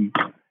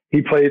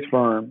 He plays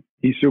firm.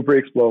 He's super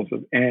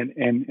explosive.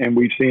 And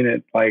we've seen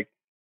it, like,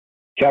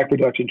 CAC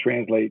production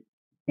translate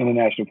in the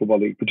National Football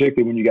League,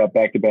 particularly when you got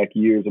back-to-back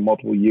years or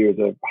multiple years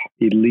of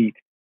elite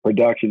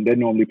production. That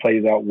normally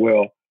plays out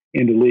well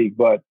in the league.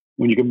 But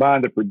when you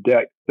combine the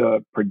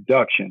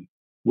production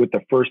with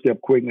the first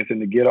step quickness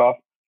and the get off,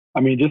 I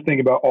mean, just think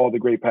about all the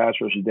great pass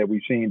rushers that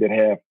we've seen that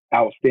have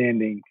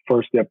outstanding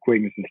first step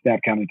quickness and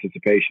snap count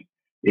anticipation.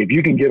 If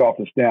you can get off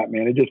the snap,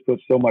 man, it just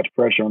puts so much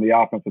pressure on the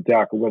offensive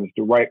tackle, whether it's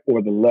the right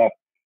or the left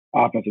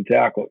offensive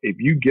tackle. If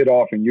you get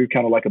off and you're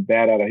kind of like a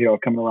bat out of hell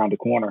coming around the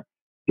corner,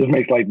 this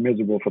makes life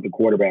miserable for the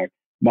quarterback.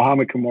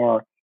 Muhammad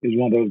Kamara is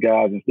one of those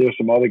guys, and there's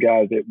some other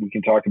guys that we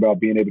can talk about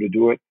being able to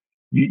do it.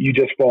 You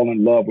just fall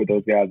in love with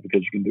those guys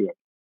because you can do it.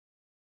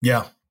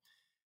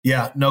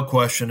 Yeah, no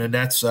question. And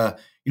that's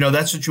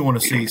that's what you want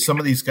to see. Some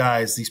of these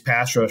guys, these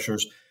pass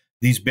rushers,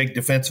 these big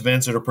defensive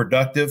ends that are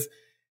productive,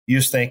 you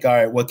just think, all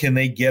right, well, can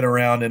they get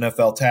around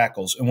NFL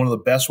tackles? And one of the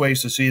best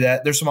ways to see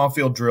that, there's some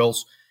on-field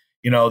drills.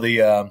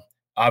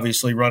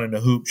 Obviously running the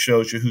hoop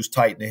shows you who's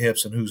tight in the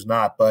hips and who's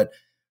not. But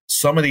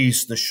some of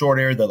these, the short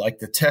area,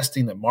 the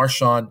testing that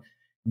Marshawn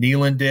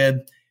Kneeland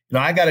did,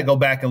 I got to go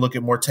back and look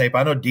at more tape.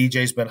 I know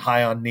DJ's been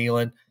high on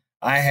Kneeland.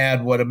 I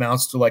had what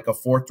amounts to like a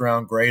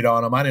 4th-round grade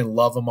on him. I didn't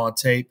love him on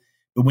tape.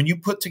 But when you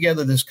put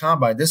together this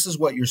combine, this is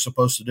what you're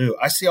supposed to do.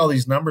 I see all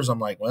these numbers. I'm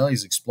like, well,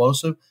 he's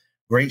explosive,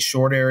 great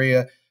short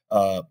area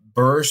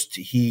burst.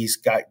 He's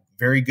got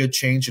very good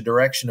change of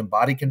direction and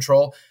body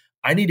control.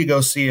 I need to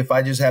go see if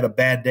I just had a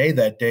bad day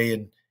that day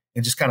and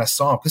just kind of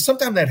saw him. Because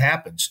sometimes that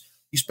happens.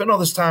 You spend all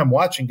this time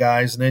watching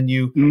guys, and then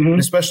and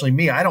especially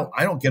me, I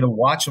don't get to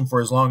watch them for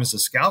as long as the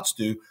scouts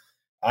do.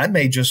 I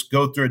may just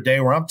go through a day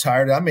where I'm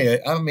tired. I may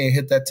have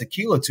hit that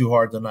tequila too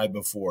hard the night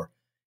before.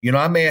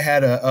 I may have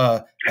had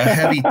a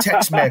heavy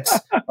Tex-Mex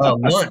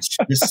lunch,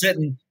 just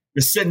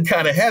sitting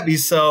kind of heavy.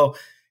 So,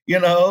 you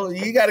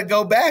got to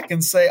go back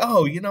and say,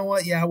 oh, you know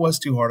what? Yeah, I was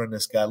too hard on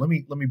this guy. Let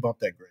me bump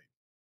that grade.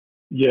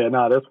 Yeah,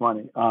 no, that's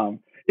funny.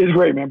 It's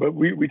great, man. But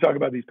we talk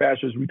about these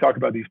passers, we talk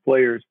about these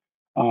players,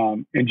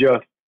 and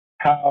just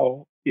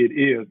how it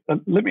is.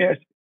 Let me ask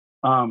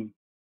you,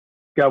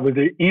 God, was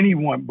there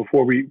anyone,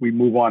 before we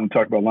move on and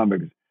talk about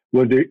linebackers,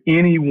 was there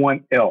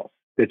anyone else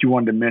that you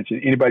wanted to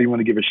mention? Anybody you want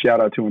to give a shout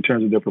out to in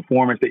terms of their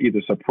performance that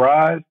either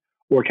surprised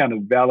or kind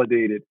of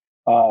validated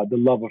the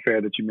love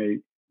affair that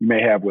you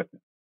may have with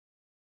them?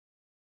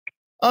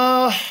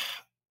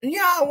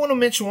 Yeah, I want to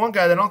mention one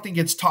guy that I don't think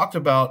gets talked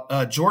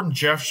about, Jordan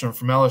Jefferson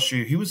from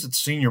LSU. He was at the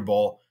Senior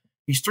Bowl.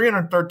 He's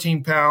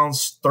 313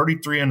 pounds,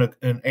 33 and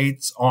an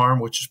eighth arm,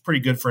 which is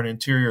pretty good for an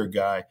interior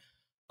guy.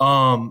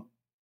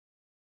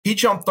 He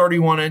jumped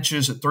 31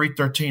 inches at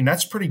 313.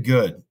 That's pretty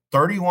good.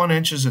 31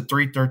 inches at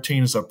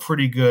 313 is a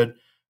pretty good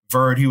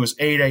vert. He was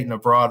 8'8" in the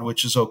broad,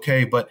 which is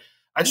okay. But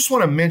I just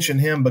want to mention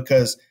him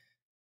because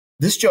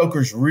this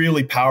joker's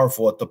really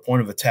powerful at the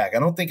point of attack. I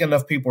don't think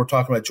enough people are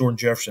talking about Jordan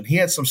Jefferson. He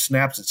had some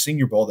snaps at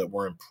Senior Bowl that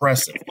were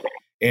impressive.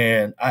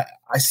 And I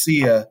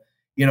see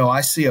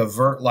I see a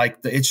vert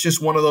it's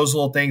just one of those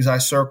little things I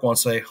circle and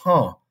say,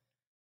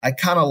 I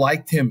kind of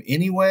liked him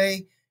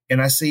anyway.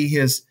 And I see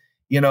his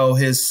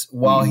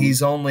while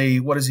he's only,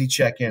 what does he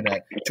check in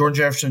at? Jordan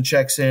Jefferson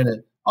checks in at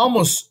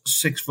almost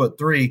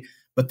 6'3".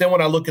 But then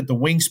when I look at the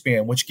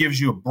wingspan, which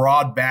gives you a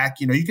broad back,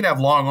 you can have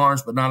long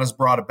arms, but not as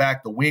broad a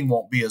back. The wing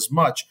won't be as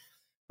much.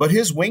 But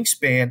his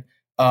wingspan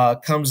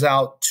comes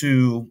out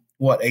to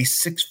a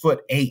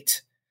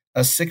 6'8",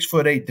 a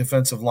 6'8"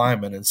 defensive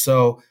lineman. And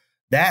so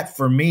that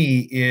for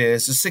me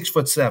is a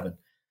 6'7".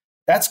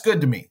 That's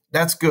good to me.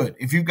 That's good.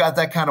 If you've got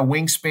that kind of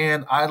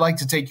wingspan, I'd like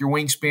to take your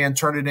wingspan,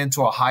 turn it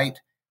into a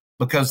height,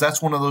 because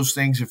that's one of those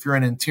things. If you're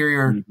an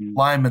interior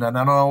lineman, and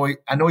I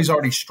know he's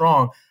already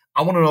strong,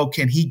 I want to know,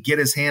 can he get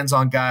his hands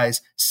on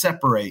guys,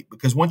 separate?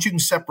 Because once you can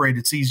separate,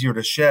 it's easier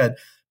to shed.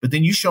 But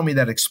then you show me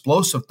that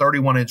explosive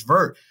 31-inch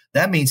vert.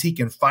 That means he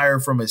can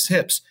fire from his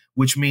hips,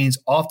 which means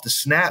off the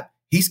snap,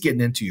 he's getting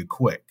into you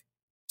quick.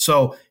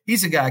 So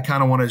he's a guy I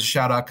kind of wanted to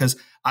shout out because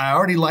I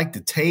already like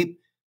the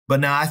tape, but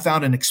now I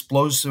found an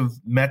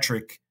explosive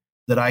metric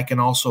that I can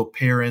also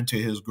pair into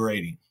his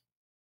grading.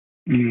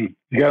 You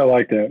gotta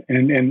like that,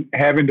 and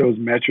having those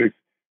metrics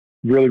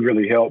really,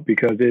 really help,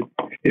 because it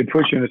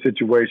puts you in a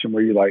situation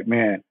where you're like,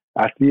 man,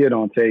 I see it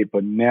on tape,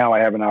 but now I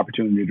have an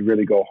opportunity to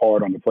really go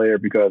hard on the player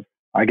because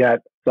I got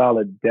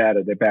solid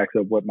data that backs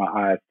up what my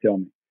eyes tell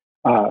me.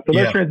 So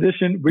let's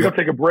transition. We're gonna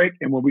take a break,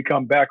 and when we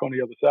come back on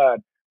the other side,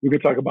 we're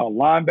gonna talk about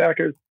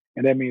linebackers,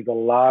 and that means a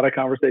lot of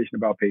conversation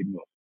about Peyton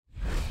Wilson.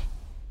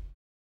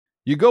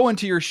 You go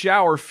into your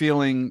shower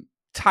feeling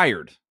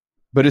tired,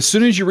 but as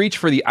soon as you reach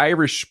for the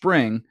Irish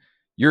Spring,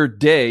 your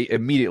day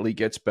immediately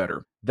gets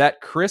better.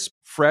 That crisp,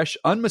 fresh,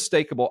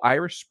 unmistakable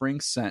Irish Spring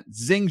scent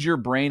zings your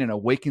brain and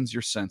awakens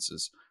your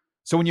senses.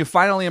 So when you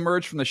finally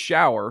emerge from the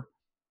shower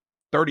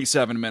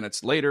 37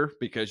 minutes later,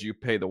 because you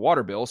pay the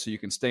water bill so you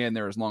can stay in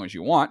there as long as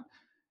you want,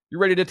 you're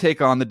ready to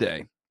take on the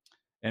day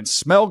and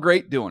smell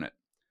great doing it.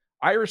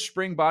 Irish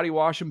Spring Body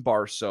Wash and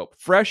Bar Soap.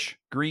 Fresh,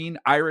 green,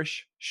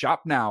 Irish.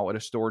 Shop now at a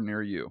store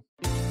near you.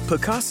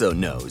 Pacaso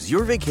knows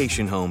your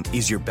vacation home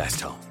is your best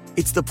home.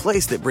 It's the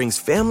place that brings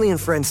family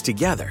and friends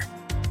together.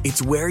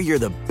 It's where you're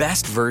the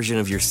best version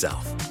of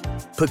yourself.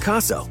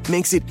 Pacaso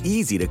makes it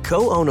easy to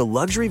co-own a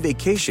luxury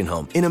vacation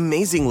home in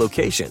amazing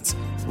locations.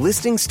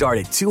 Listings start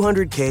at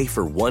 $200K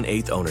for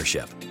 1/8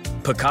 ownership.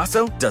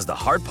 Pacaso does the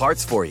hard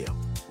parts for you.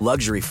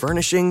 Luxury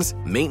furnishings,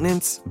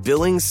 maintenance,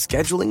 billings,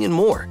 scheduling, and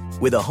more.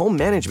 With a home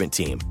management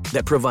team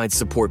that provides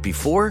support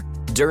before,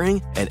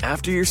 during, and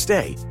after your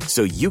stay,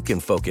 so you can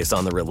focus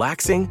on the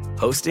relaxing,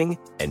 hosting,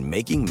 and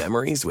making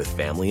memories with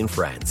family and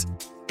friends.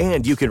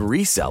 And you can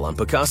resell on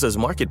Pacaso's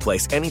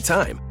marketplace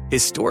anytime,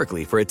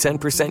 historically for a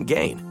 10%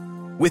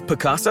 gain. With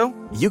Pacaso,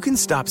 you can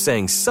stop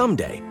saying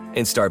someday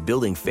and start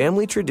building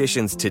family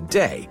traditions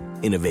today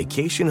in a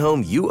vacation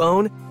home you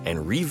own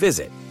and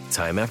revisit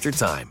time after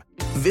time.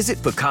 Visit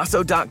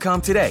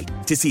Pacaso.com today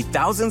to see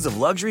thousands of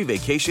luxury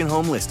vacation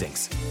home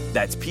listings.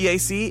 That's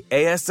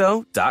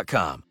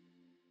PACASO.com.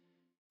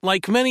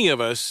 Like many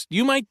of us,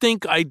 you might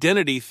think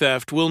identity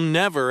theft will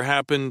never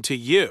happen to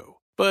you.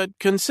 But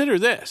consider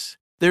this.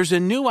 There's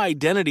a new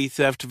identity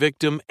theft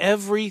victim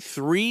every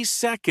 3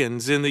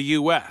 seconds in the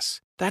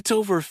U.S. That's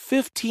over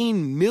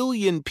 15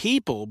 million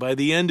people by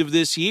the end of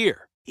this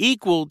year,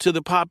 equal to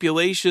the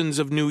populations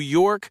of New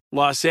York,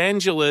 Los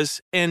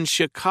Angeles, and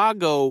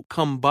Chicago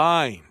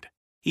combined.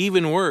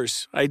 Even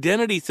worse,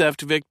 identity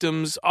theft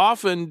victims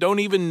often don't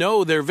even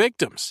know they're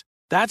victims.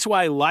 That's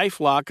why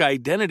LifeLock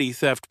Identity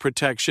Theft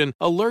Protection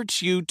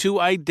alerts you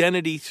to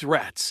identity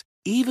threats,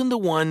 even the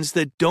ones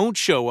that don't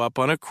show up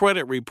on a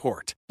credit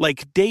report,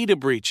 like data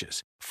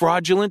breaches,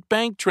 fraudulent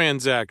bank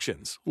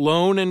transactions,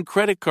 loan and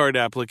credit card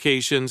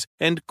applications,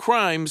 and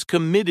crimes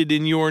committed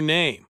in your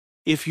name.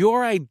 If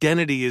your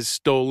identity is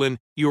stolen,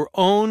 your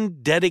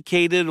own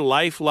dedicated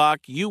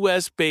LifeLock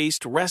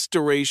U.S.-based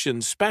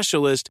restoration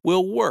specialist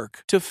will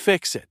work to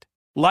fix it.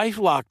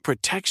 LifeLock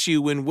protects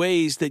you in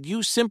ways that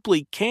you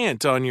simply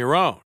can't on your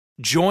own.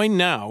 Join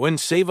now and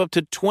save up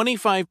to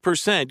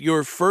 25%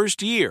 your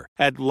first year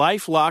at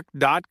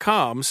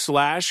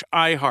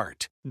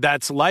LifeLock.com/iHeart.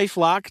 That's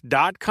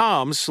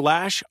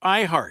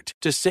LifeLock.com/iHeart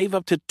to save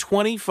up to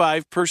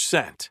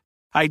 25%.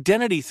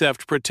 Identity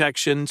theft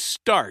protection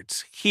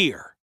starts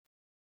here.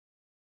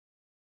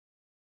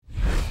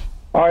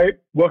 All right,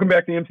 welcome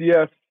back to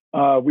MCS.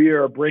 We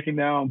are breaking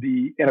down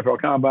the NFL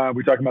Combine.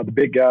 We're talking about the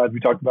big guys. We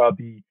talked about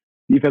the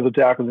defensive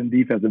tackles and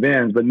defensive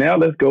ends. But now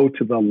let's go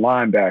to the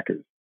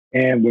linebackers.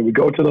 And when we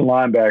go to the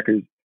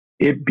linebackers,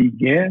 it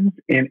begins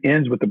and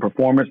ends with the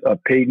performance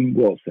of Peyton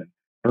Wilson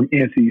from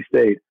NC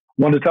State,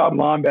 one of the top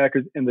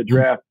linebackers in the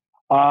draft.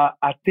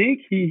 I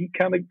think he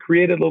kind of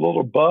created a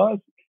little buzz.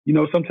 You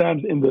know,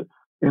 sometimes in the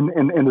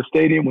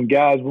stadium when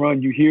guys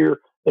run, you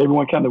hear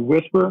everyone kind of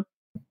whisper.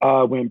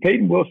 When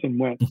Peyton Wilson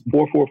went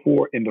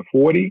 4.44 in the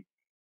 40,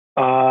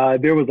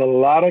 there was a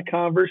lot of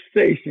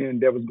conversation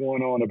that was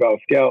going on about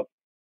scouts.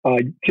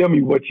 Tell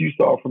me what you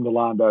saw from the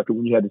linebacker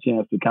when you had the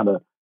chance to kind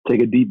of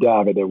take a deep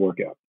dive at that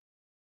workout.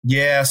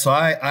 Yeah, so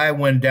I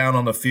went down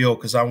on the field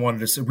because I wanted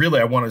to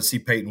see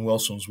Peyton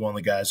Wilson was one of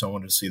the guys I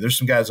wanted to see. There's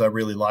some guys I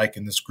really like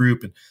in this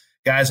group and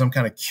guys I'm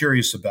kind of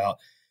curious about.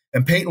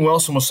 And Peyton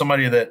Wilson was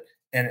somebody that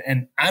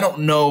and I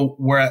don't know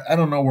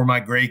where my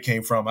grade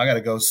came from. I got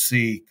to go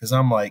see because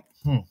I'm like,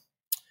 I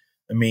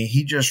mean,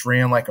 he just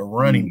ran like a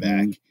running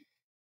back.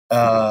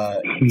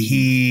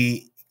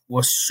 He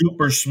was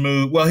super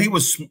smooth. Well, he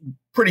was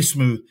pretty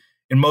smooth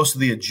in most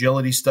of the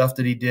agility stuff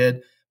that he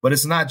did, but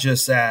it's not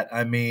just that.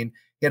 I mean,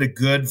 he had a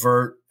good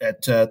vert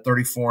at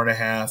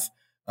 34.5,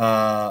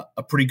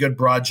 a pretty good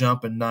broad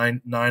jump at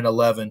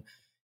 9.11.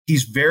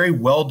 He's very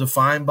well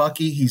defined,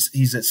 Bucky.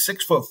 He's at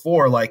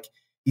 6'4", like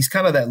he's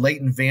kind of that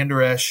Leighton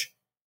Vander Esch,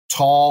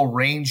 tall,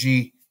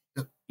 rangy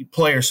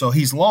player. So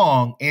he's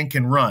long and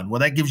can run. Well,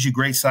 that gives you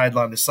great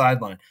sideline to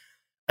sideline.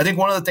 I think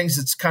one of the things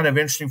that's kind of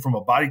interesting from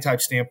a body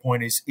type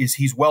standpoint is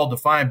he's well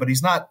defined, but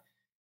he's not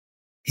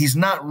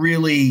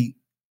really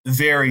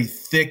very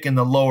thick in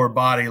the lower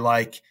body.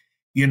 Like,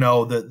 you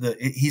know,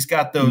 he's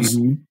got those,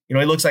 you know,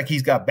 he looks like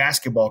he's got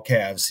basketball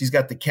calves. He's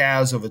got the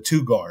calves of a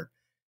 2-guard.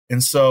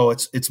 And so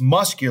it's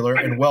muscular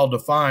and well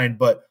defined,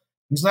 but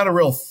he's not a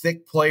real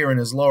thick player in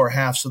his lower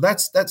half. So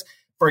that's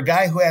for a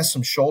guy who has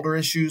some shoulder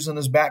issues in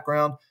his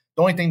background.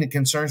 The only thing that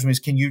concerns me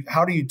is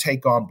how do you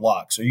take on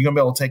blocks? Are you going to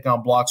be able to take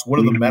on blocks? What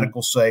do the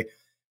medicals say?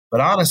 But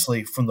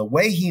honestly, from the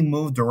way he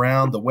moved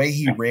around, the way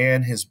he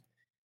ran, his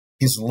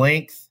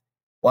length,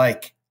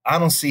 like I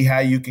don't see how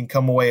you can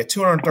come away at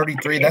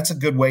 233. That's a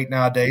good weight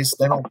nowadays.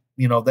 They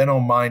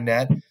don't mind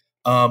that.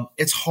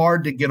 It's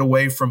hard to get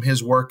away from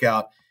his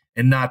workout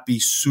and not be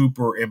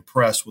super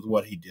impressed with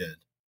what he did.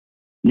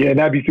 Yeah,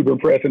 not be super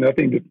impressed. And I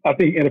think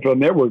NFL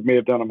Network may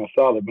have done him a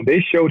solid, but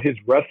they showed his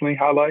wrestling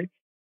highlights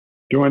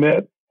during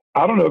that.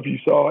 I don't know if you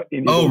saw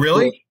any. Oh,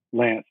 really, clips,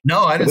 Lance?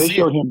 No, I didn't. They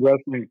showed him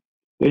wrestling.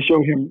 They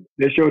showed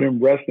him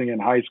wrestling in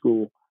high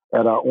school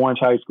at Orange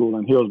High School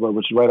in Hillsborough,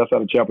 which is right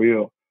outside of Chapel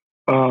Hill.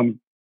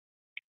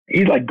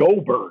 He's like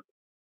Goldberg.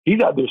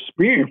 He's out there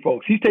spearing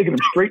folks. He's taking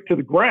them straight to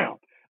the ground.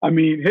 I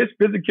mean, his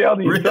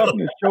physicality and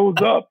toughness shows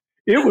up.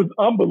 It was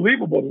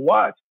unbelievable to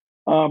watch.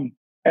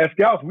 As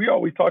scouts, we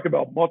always talk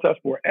about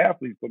multi-sport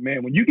athletes, but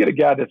man, when you get a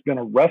guy that's been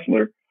a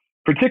wrestler,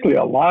 particularly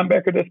a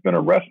linebacker that's been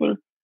a wrestler,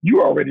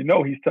 you already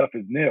know he's tough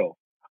as nails.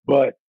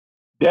 But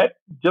that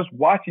just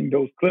watching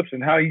those clips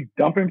and how he's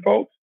dumping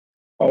folks,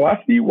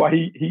 I see why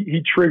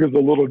he triggers a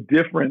little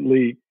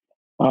differently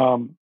as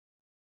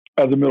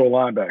a middle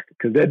linebacker.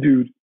 Because that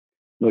dude,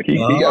 look, he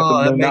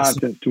got some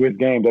nonsense to his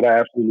game that I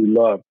absolutely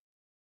love.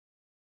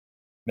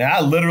 Man,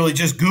 I literally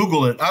just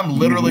Google it. I'm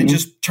literally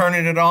just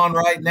turning it on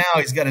right now.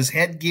 He's got his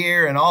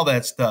headgear and all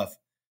that stuff.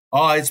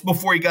 Oh, it's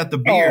before he got the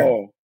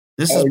beard.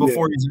 This is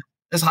before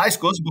this high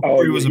school. This is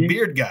before he was a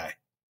beard guy.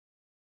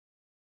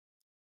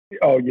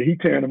 Oh yeah, he's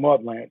tearing him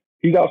up, Lance.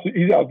 He's out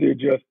there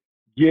just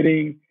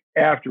getting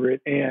after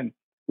it. And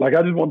like,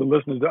 I just want the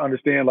listeners to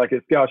understand, like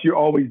as scouts, you're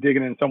always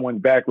digging in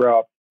someone's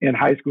background in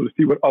high school to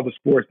see what other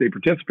sports they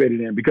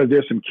participated in, because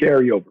there's some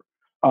carryover.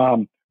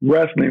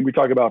 Wrestling, we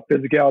talk about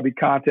physicality,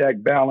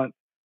 contact, balance,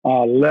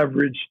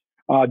 leverage,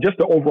 just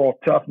the overall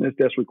toughness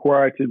that's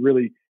required to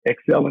really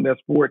excel in that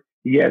sport.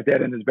 He has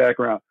that in his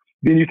background.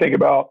 Then you think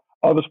about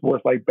other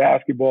sports like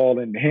basketball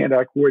and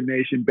hand-eye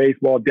coordination,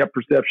 baseball, depth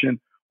perception,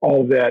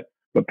 all of that.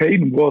 But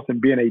Peyton Wilson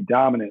being a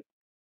dominant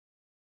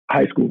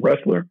high school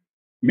wrestler,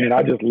 man,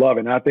 I just love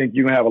it. And I think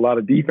you're going to have a lot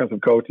of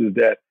defensive coaches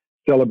that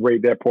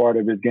celebrate that part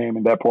of his game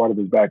and that part of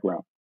his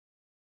background.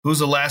 Who's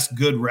the last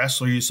good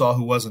wrestler you saw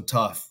who wasn't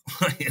tough?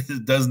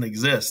 It doesn't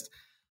exist.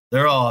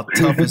 They're all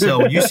tough as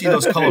hell. When you see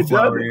those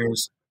cauliflower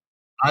ears,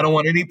 I don't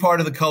want any part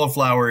of the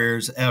cauliflower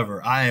ears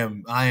ever. I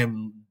am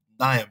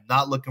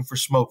not looking for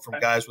smoke from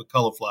guys with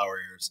cauliflower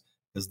ears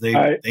because they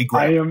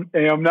grab. I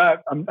am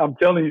not. I'm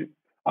telling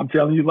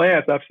you,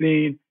 Lance. I've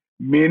seen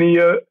many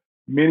a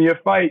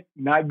fight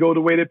not go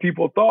the way that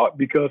people thought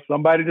because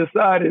somebody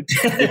decided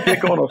to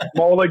pick on a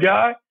smaller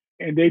guy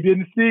and they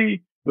didn't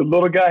see the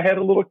little guy had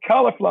a little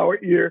cauliflower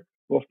ear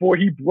before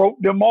he broke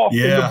them off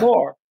in the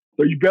bar.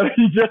 So you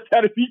just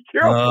got to be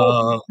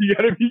careful. You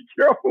got to be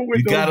careful with.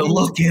 You got to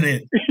look at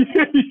it.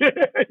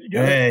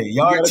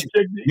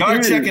 Y'all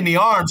checking the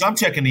arms. I'm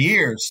checking the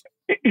ears.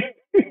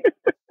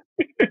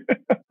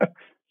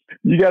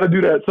 You got to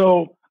do that.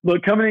 So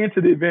look, coming into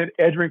the event,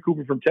 Edgerrin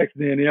Cooper from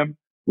Texas A&M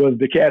was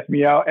the cast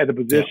me out at the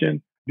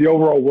position. Yeah. The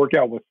overall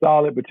workout was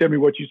solid, but tell me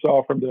what you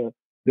saw from the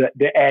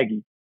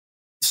Aggie.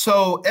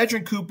 So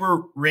Edgerrin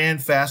Cooper ran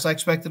fast. I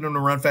expected him to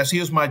run fast. He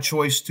was my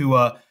choice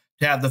to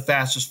have the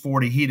fastest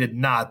 40. He did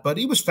not, but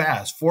he was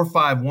fast,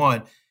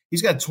 4.51.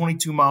 He's got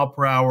 22 mile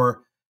per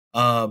hour,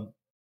 RPM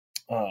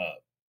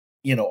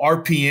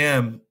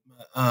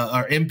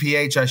or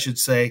MPH, I should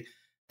say,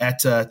 at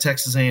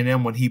Texas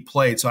A&M when he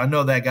played. So I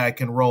know that guy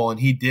can roll, and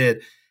he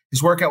did.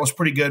 His workout was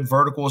pretty good.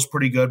 Vertical was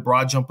pretty good.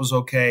 Broad jump was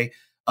okay.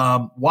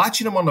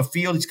 Watching him on the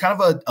field, he's kind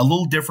of a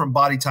little different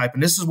body type.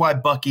 And this is why,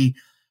 Bucky,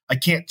 I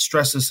can't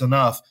stress this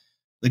enough.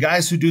 The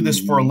guys who do this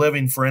for a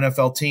living for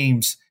NFL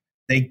teams,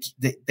 they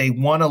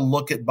want to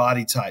look at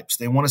body types.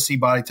 They want to see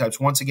body types.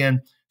 Once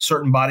again,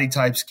 certain body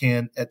types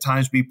can at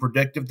times be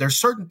predictive. There's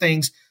certain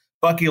things,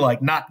 Bucky,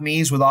 like knock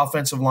knees with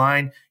offensive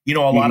line. A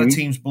lot of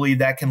teams believe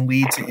that can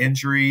lead to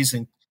injuries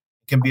and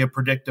can be a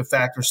predictive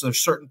factor. So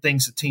there's certain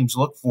things that teams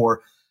look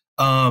for.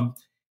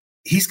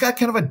 He's got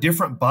kind of a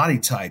different body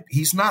type.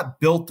 He's not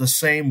built the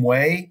same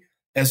way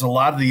as a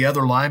lot of the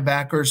other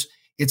linebackers.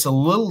 It's a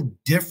little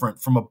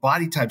different from a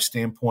body type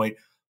standpoint,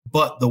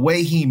 but the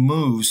way he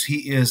moves,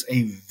 he is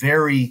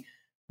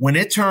when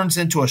it turns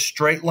into a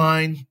straight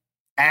line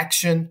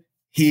action,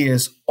 he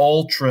is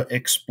ultra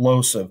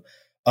explosive.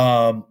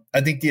 I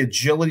think the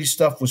agility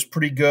stuff was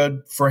pretty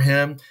good for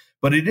him,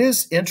 but it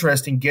is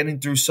interesting getting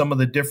through some of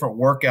the different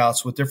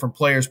workouts with different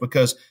players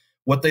because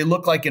what they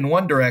look like in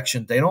one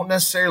direction, they don't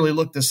necessarily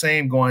look the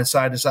same going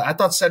side to side. I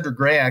thought Cedric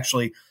Gray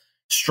actually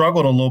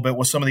struggled a little bit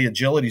with some of the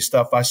agility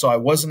stuff I saw.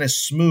 It wasn't as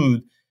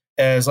smooth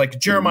as like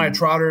Jeremiah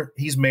Trotter.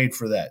 He's made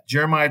for that.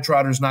 Jeremiah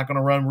Trotter is not going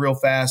to run real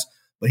fast,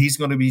 but he's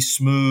going to be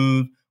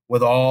smooth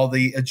with all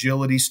the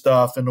agility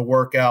stuff and the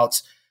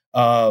workouts.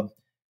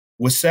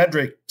 With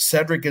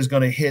Cedric is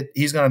going to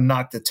he's going to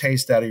knock the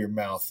taste out of your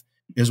mouth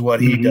is what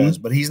he does,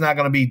 but he's not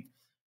going to be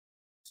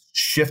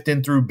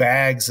shifting through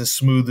bags as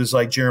smooth as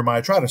like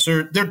Jeremiah Trotter.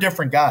 So they're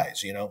different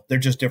guys, they're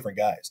just different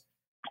guys.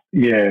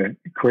 Yeah,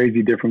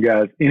 crazy different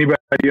guys.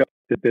 Anybody else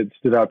that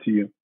stood out to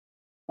you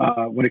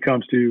when it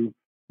comes to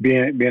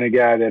being a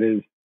guy that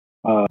is,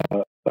 I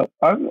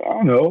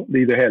don't know, they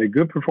either had a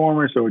good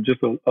performance or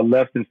just a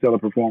less than stellar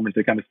performance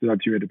that kind of stood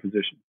out to you at the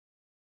position?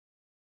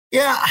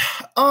 Yeah,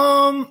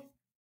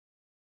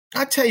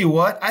 I tell you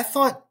what, I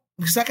thought,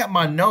 because I got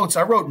my notes,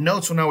 I wrote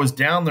notes when I was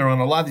down there on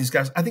a lot of these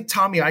guys. I think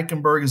Tommy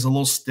Eichenberg is a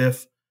little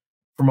stiff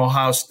from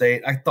Ohio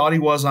State. I thought he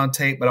was on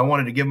tape, but I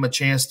wanted to give him a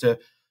chance to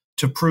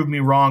prove me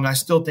wrong. I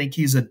still think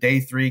he's a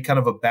day 3, kind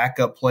of a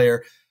backup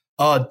player.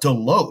 Kalen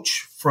DeLoach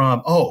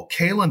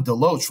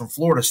from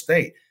Florida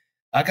State.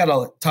 I got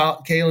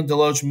Kalen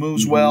DeLoach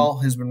moves well,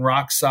 has been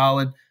rock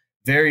solid,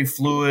 very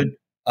fluid,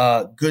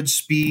 good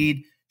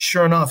speed.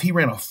 Sure enough, he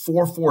ran a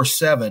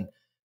 4.47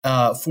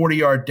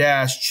 40-yard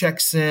dash,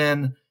 checks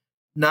in,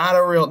 not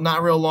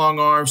real long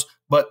arms,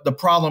 but the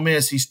problem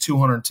is he's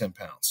 210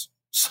 pounds.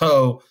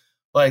 So,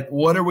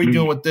 what are we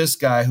doing with this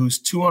guy who's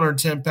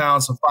 210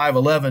 pounds and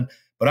 5'11"?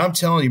 But I'm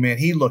telling you, man,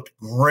 he looked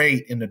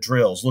great in the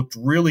drills, looked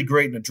really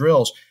great in the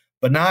drills.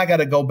 But now I got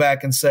to go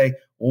back and say,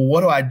 well,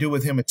 what do I do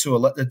with him at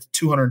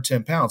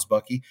 210 pounds,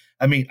 Bucky?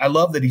 I mean, I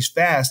love that he's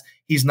fast.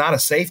 He's not a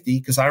safety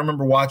because I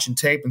remember watching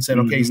tape and saying,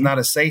 okay, he's not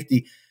a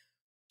safety.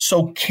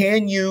 So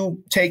can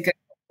you take a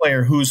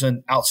player who's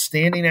an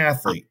outstanding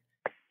athlete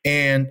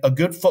and a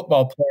good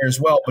football player as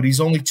well, but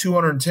he's only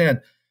 210?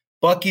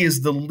 Bucky,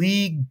 is the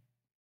league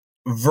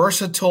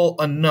versatile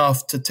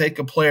enough to take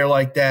a player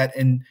like that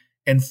and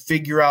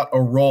figure out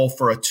a role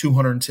for a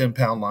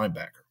 210-pound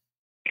linebacker?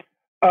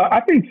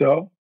 I think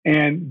so.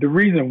 And the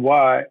reason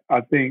why I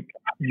think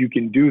you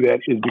can do that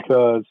is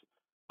because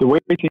the way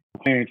teams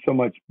are playing so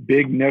much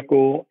big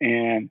nickel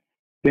and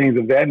things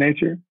of that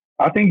nature,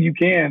 I think you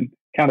can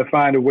kind of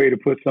find a way to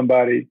put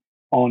somebody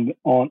on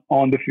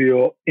the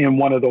field in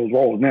one of those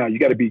roles. Now, you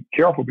got to be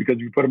careful because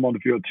if you put them on the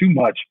field too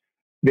much,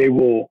 they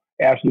will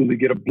absolutely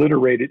get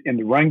obliterated in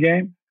the run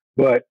game.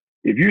 But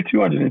if you're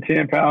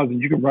 210 pounds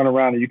and you can run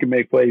around and you can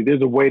make plays,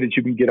 there's a way that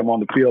you can get them on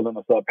the field in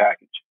a sub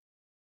package.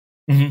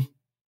 Mm-hmm.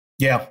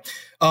 Yeah.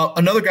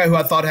 Another guy who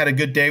I thought had a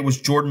good day was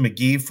Jordan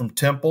McGee from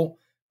Temple.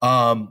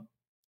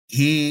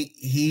 He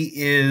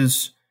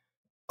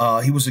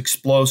was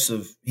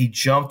explosive. He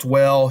jumped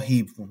well.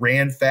 He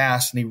ran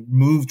fast, and he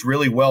moved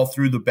really well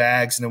through the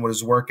bags and then with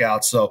his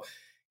workout. So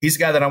he's a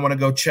guy that I want to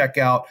go check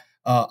out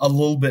a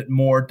little bit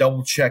more,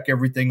 double check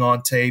everything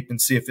on tape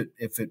and see if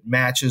it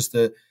matches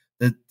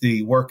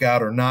the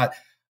workout or not.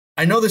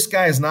 I know this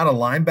guy is not a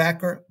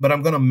linebacker, but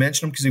I'm going to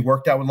mention him because he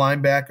worked out with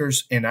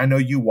linebackers, and I know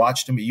you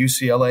watched him at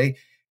UCLA.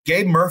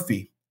 Gabe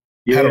Murphy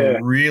had a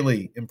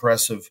really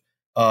impressive,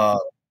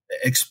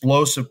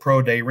 explosive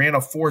pro day. He ran a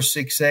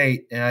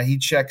 4.68. He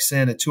checks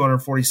in at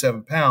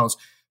 247 pounds.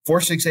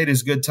 4.68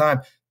 is a good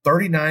time.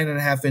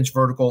 39.5-inch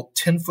vertical,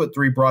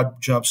 10'3"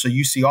 broad jump. So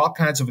you see all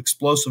kinds of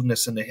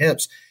explosiveness in the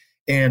hips.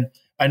 And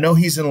I know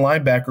he's in a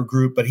linebacker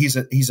group, but he's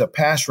a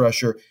pass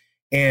rusher.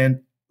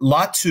 And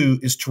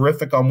Latu is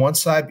terrific on one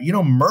side,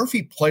 but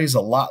Murphy plays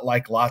a lot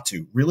like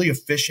Latu. Really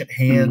efficient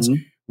hands,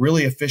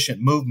 really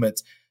efficient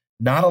movements.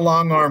 Not a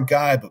long arm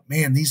guy, but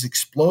man, these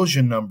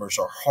explosion numbers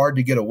are hard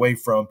to get away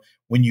from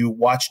when you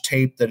watch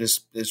tape that is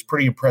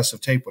pretty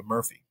impressive tape with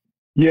Murphy.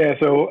 Yeah,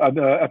 so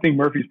I think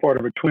Murphy's part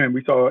of a twin.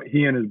 We saw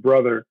he and his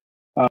brother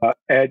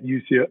at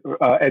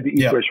the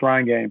East West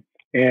Shrine game,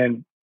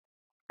 and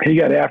he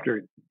got after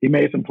it. He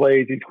made some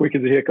plays. He's quick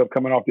as a hiccup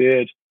coming off the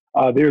edge.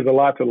 There's a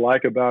lot to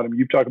like about him.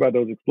 You've talked about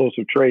those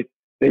explosive traits.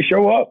 They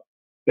show up.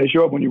 They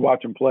show up when you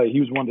watch him play.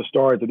 He was one of the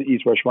stars of the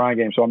East West Shrine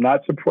game, so I'm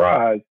not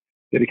surprised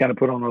that he kind of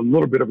put on a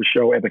little bit of a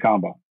show at the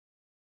Combine.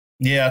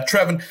 Yeah,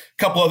 Trevin, a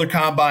couple other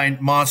Combine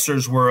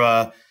monsters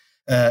were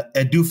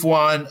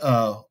Edufuan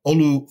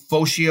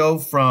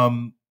Olufoshio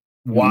from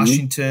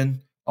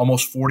Washington,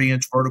 almost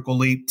 40-inch vertical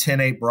leap,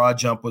 10.8 broad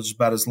jump was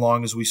about as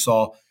long as we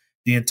saw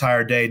the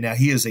entire day. Now,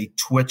 he is a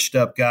twitched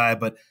up guy,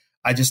 but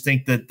I just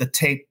think that the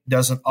tape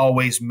doesn't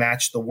always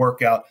match the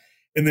workout.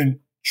 And then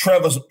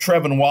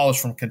Trevin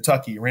Wallace from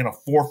Kentucky ran a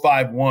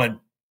 4.51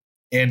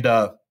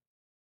 and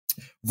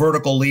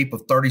vertical leap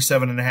of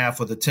 37.5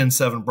 with a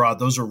 10.7 broad.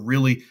 Those are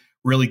really,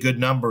 really good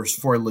numbers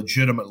for a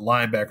legitimate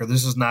linebacker.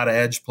 This is not an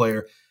edge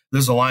player.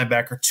 This is a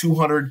linebacker,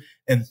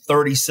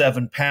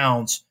 237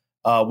 pounds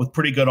with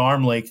pretty good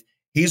arm length.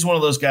 He's one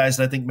of those guys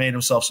that I think made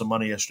himself some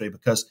money yesterday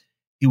because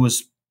he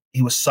was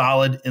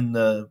solid in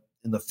the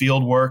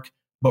field work,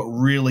 but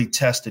really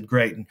tested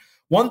great. And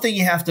one thing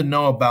you have to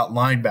know about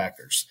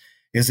linebackers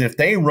is if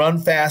they run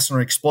fast and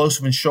are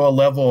explosive and show a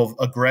level of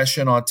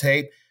aggression on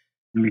tape,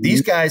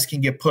 these guys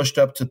can get pushed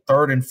up to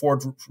third and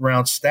fourth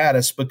round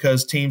status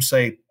because teams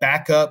say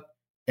backup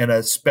and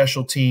a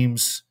special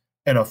teams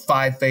and a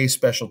 5-phase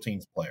special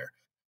teams player.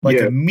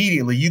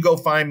 Immediately, you go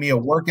find me a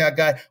workout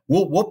guy.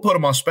 We'll put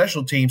him on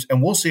special teams,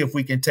 and we'll see if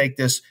we can take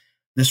this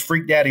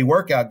freak daddy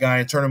workout guy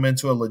and turn him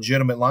into a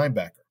legitimate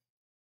linebacker.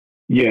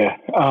 Yeah,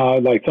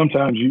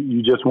 sometimes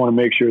you just want to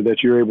make sure that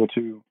you're able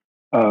to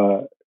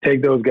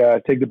take those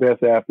guys, take the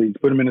best athletes,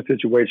 put them in a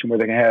situation where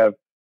they can have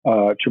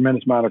a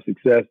tremendous amount of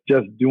success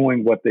just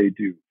doing what they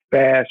do.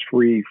 Fast,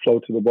 free, flow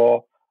to the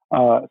ball.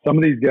 Some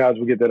of these guys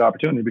will get that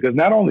opportunity because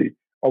not only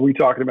are we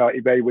talking about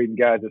evaluating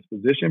guys as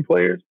position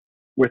players,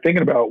 we're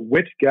thinking about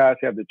which guys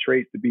have the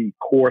traits to be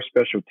core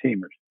special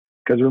teamers.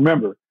 Because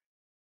remember,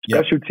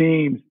 special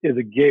teams is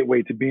a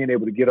gateway to being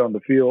able to get on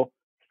the field.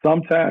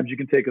 Sometimes you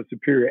can take a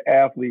superior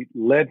athlete,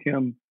 let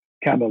him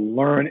kind of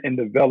learn and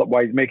develop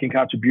while he's making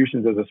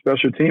contributions as a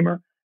special teamer.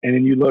 And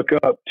then you look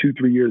up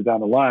 2-3 years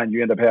down the line,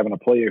 you end up having a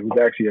player who's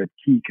actually a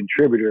key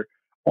contributor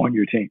on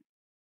your team.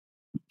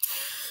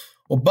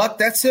 Well, Buck,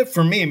 that's it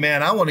for me,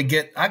 man. I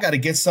got to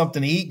get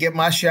something to eat, get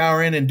my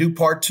shower in, and do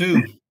part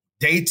 2.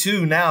 Day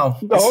 2 now.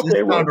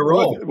 Okay, time to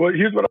roll. Well,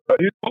 here's what my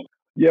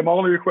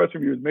only request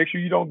from you is make sure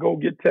you don't go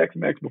get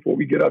Tex-Mex before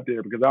we get up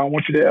there because I don't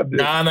want you to have this.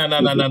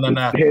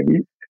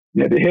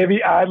 The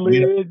heavy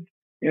eyelids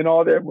and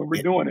all that when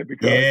we're doing it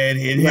because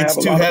it hits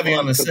too heavy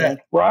on the set. On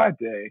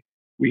Friday,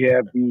 we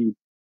have the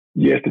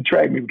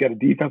track meet. We got a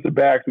defensive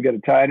backs, we got a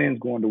tight ends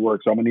going to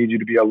work. So I'm gonna need you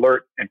to be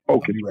alert and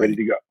focused, ready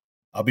to go.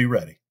 I'll be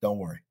ready. Don't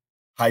worry.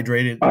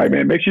 Hydrated. All right,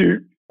 man. Make sure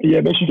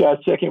you guys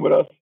check in with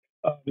us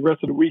the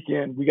rest of the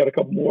weekend. We got a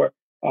couple more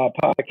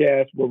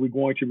podcasts where we're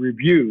going to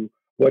review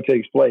what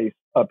takes place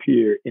up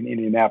here in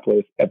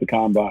Indianapolis at the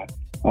Combine.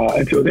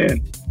 Until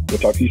then, we'll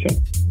talk to you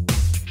soon.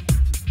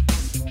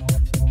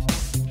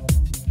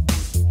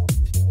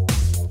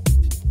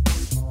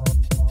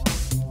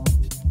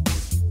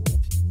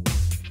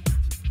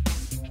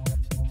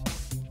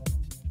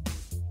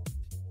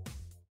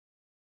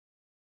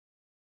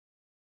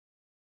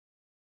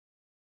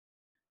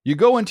 You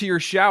go into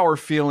your shower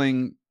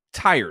feeling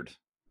tired,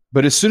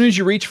 but as soon as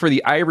you reach for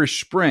the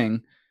Irish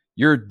Spring,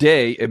 your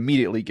day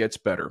immediately gets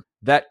better.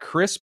 That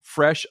crisp,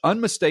 fresh,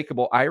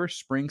 unmistakable Irish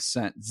Spring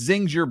scent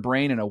zings your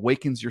brain and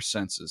awakens your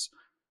senses.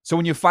 So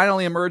when you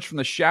finally emerge from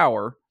the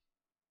shower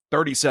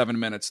 37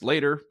 minutes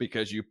later,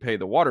 because you pay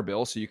the water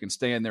bill so you can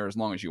stay in there as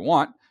long as you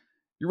want,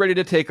 you're ready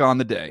to take on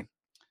the day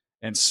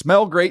and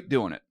smell great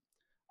doing it.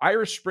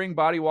 Irish Spring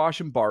Body Wash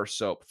and Bar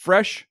Soap.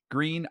 Fresh,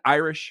 green,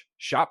 Irish.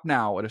 Shop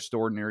now at a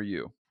store near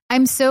you.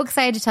 I'm so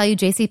excited to tell you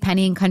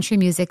JCPenney and country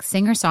music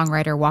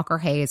singer-songwriter Walker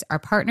Hayes are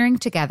partnering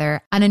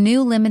together on a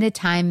new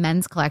limited-time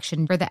men's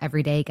collection for the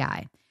everyday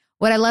guy.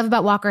 What I love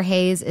about Walker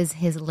Hayes is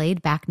his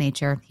laid-back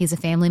nature. He's a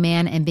family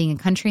man, and being a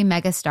country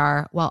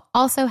megastar while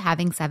also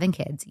having 7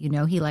 kids, you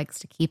know he likes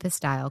to keep his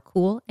style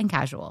cool and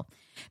casual.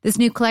 This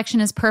new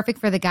collection is perfect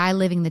for the guy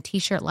living the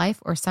t-shirt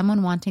life or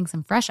someone wanting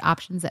some fresh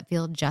options that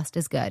feel just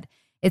as good.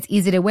 It's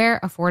easy to wear,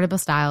 affordable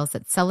styles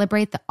that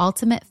celebrate the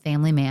ultimate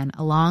family man,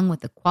 along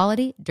with the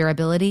quality,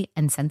 durability,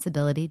 and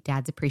sensibility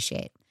dads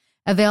appreciate.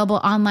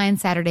 Available online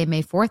Saturday,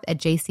 May 4th at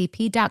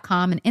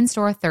jcp.com and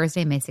in-store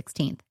Thursday, May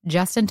 16th.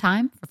 Just in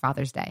time for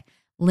Father's Day.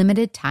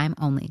 Limited time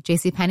only.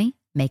 JCPenney,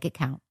 make it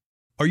count.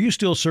 Are you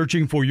still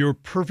searching for your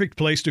perfect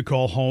place to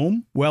call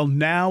home? Well,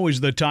 now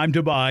is the time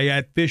to buy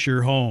at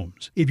Fisher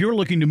Homes. If you're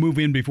looking to move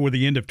in before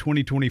the end of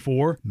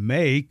 2024,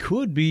 May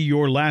could be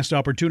your last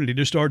opportunity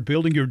to start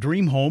building your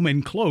dream home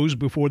and close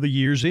before the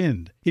year's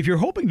end. If you're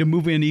hoping to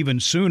move in even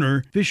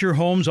sooner, Fisher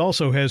Homes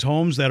also has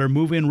homes that are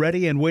move-in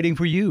ready and waiting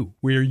for you,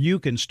 where you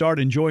can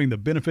start enjoying the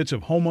benefits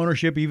of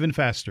homeownership even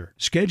faster.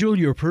 Schedule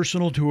your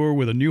personal tour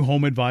with a new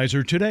home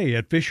advisor today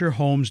at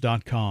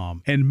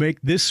FisherHomes.com and make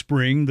this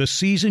spring the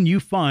season you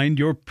find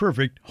your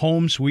perfect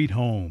home sweet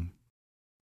home.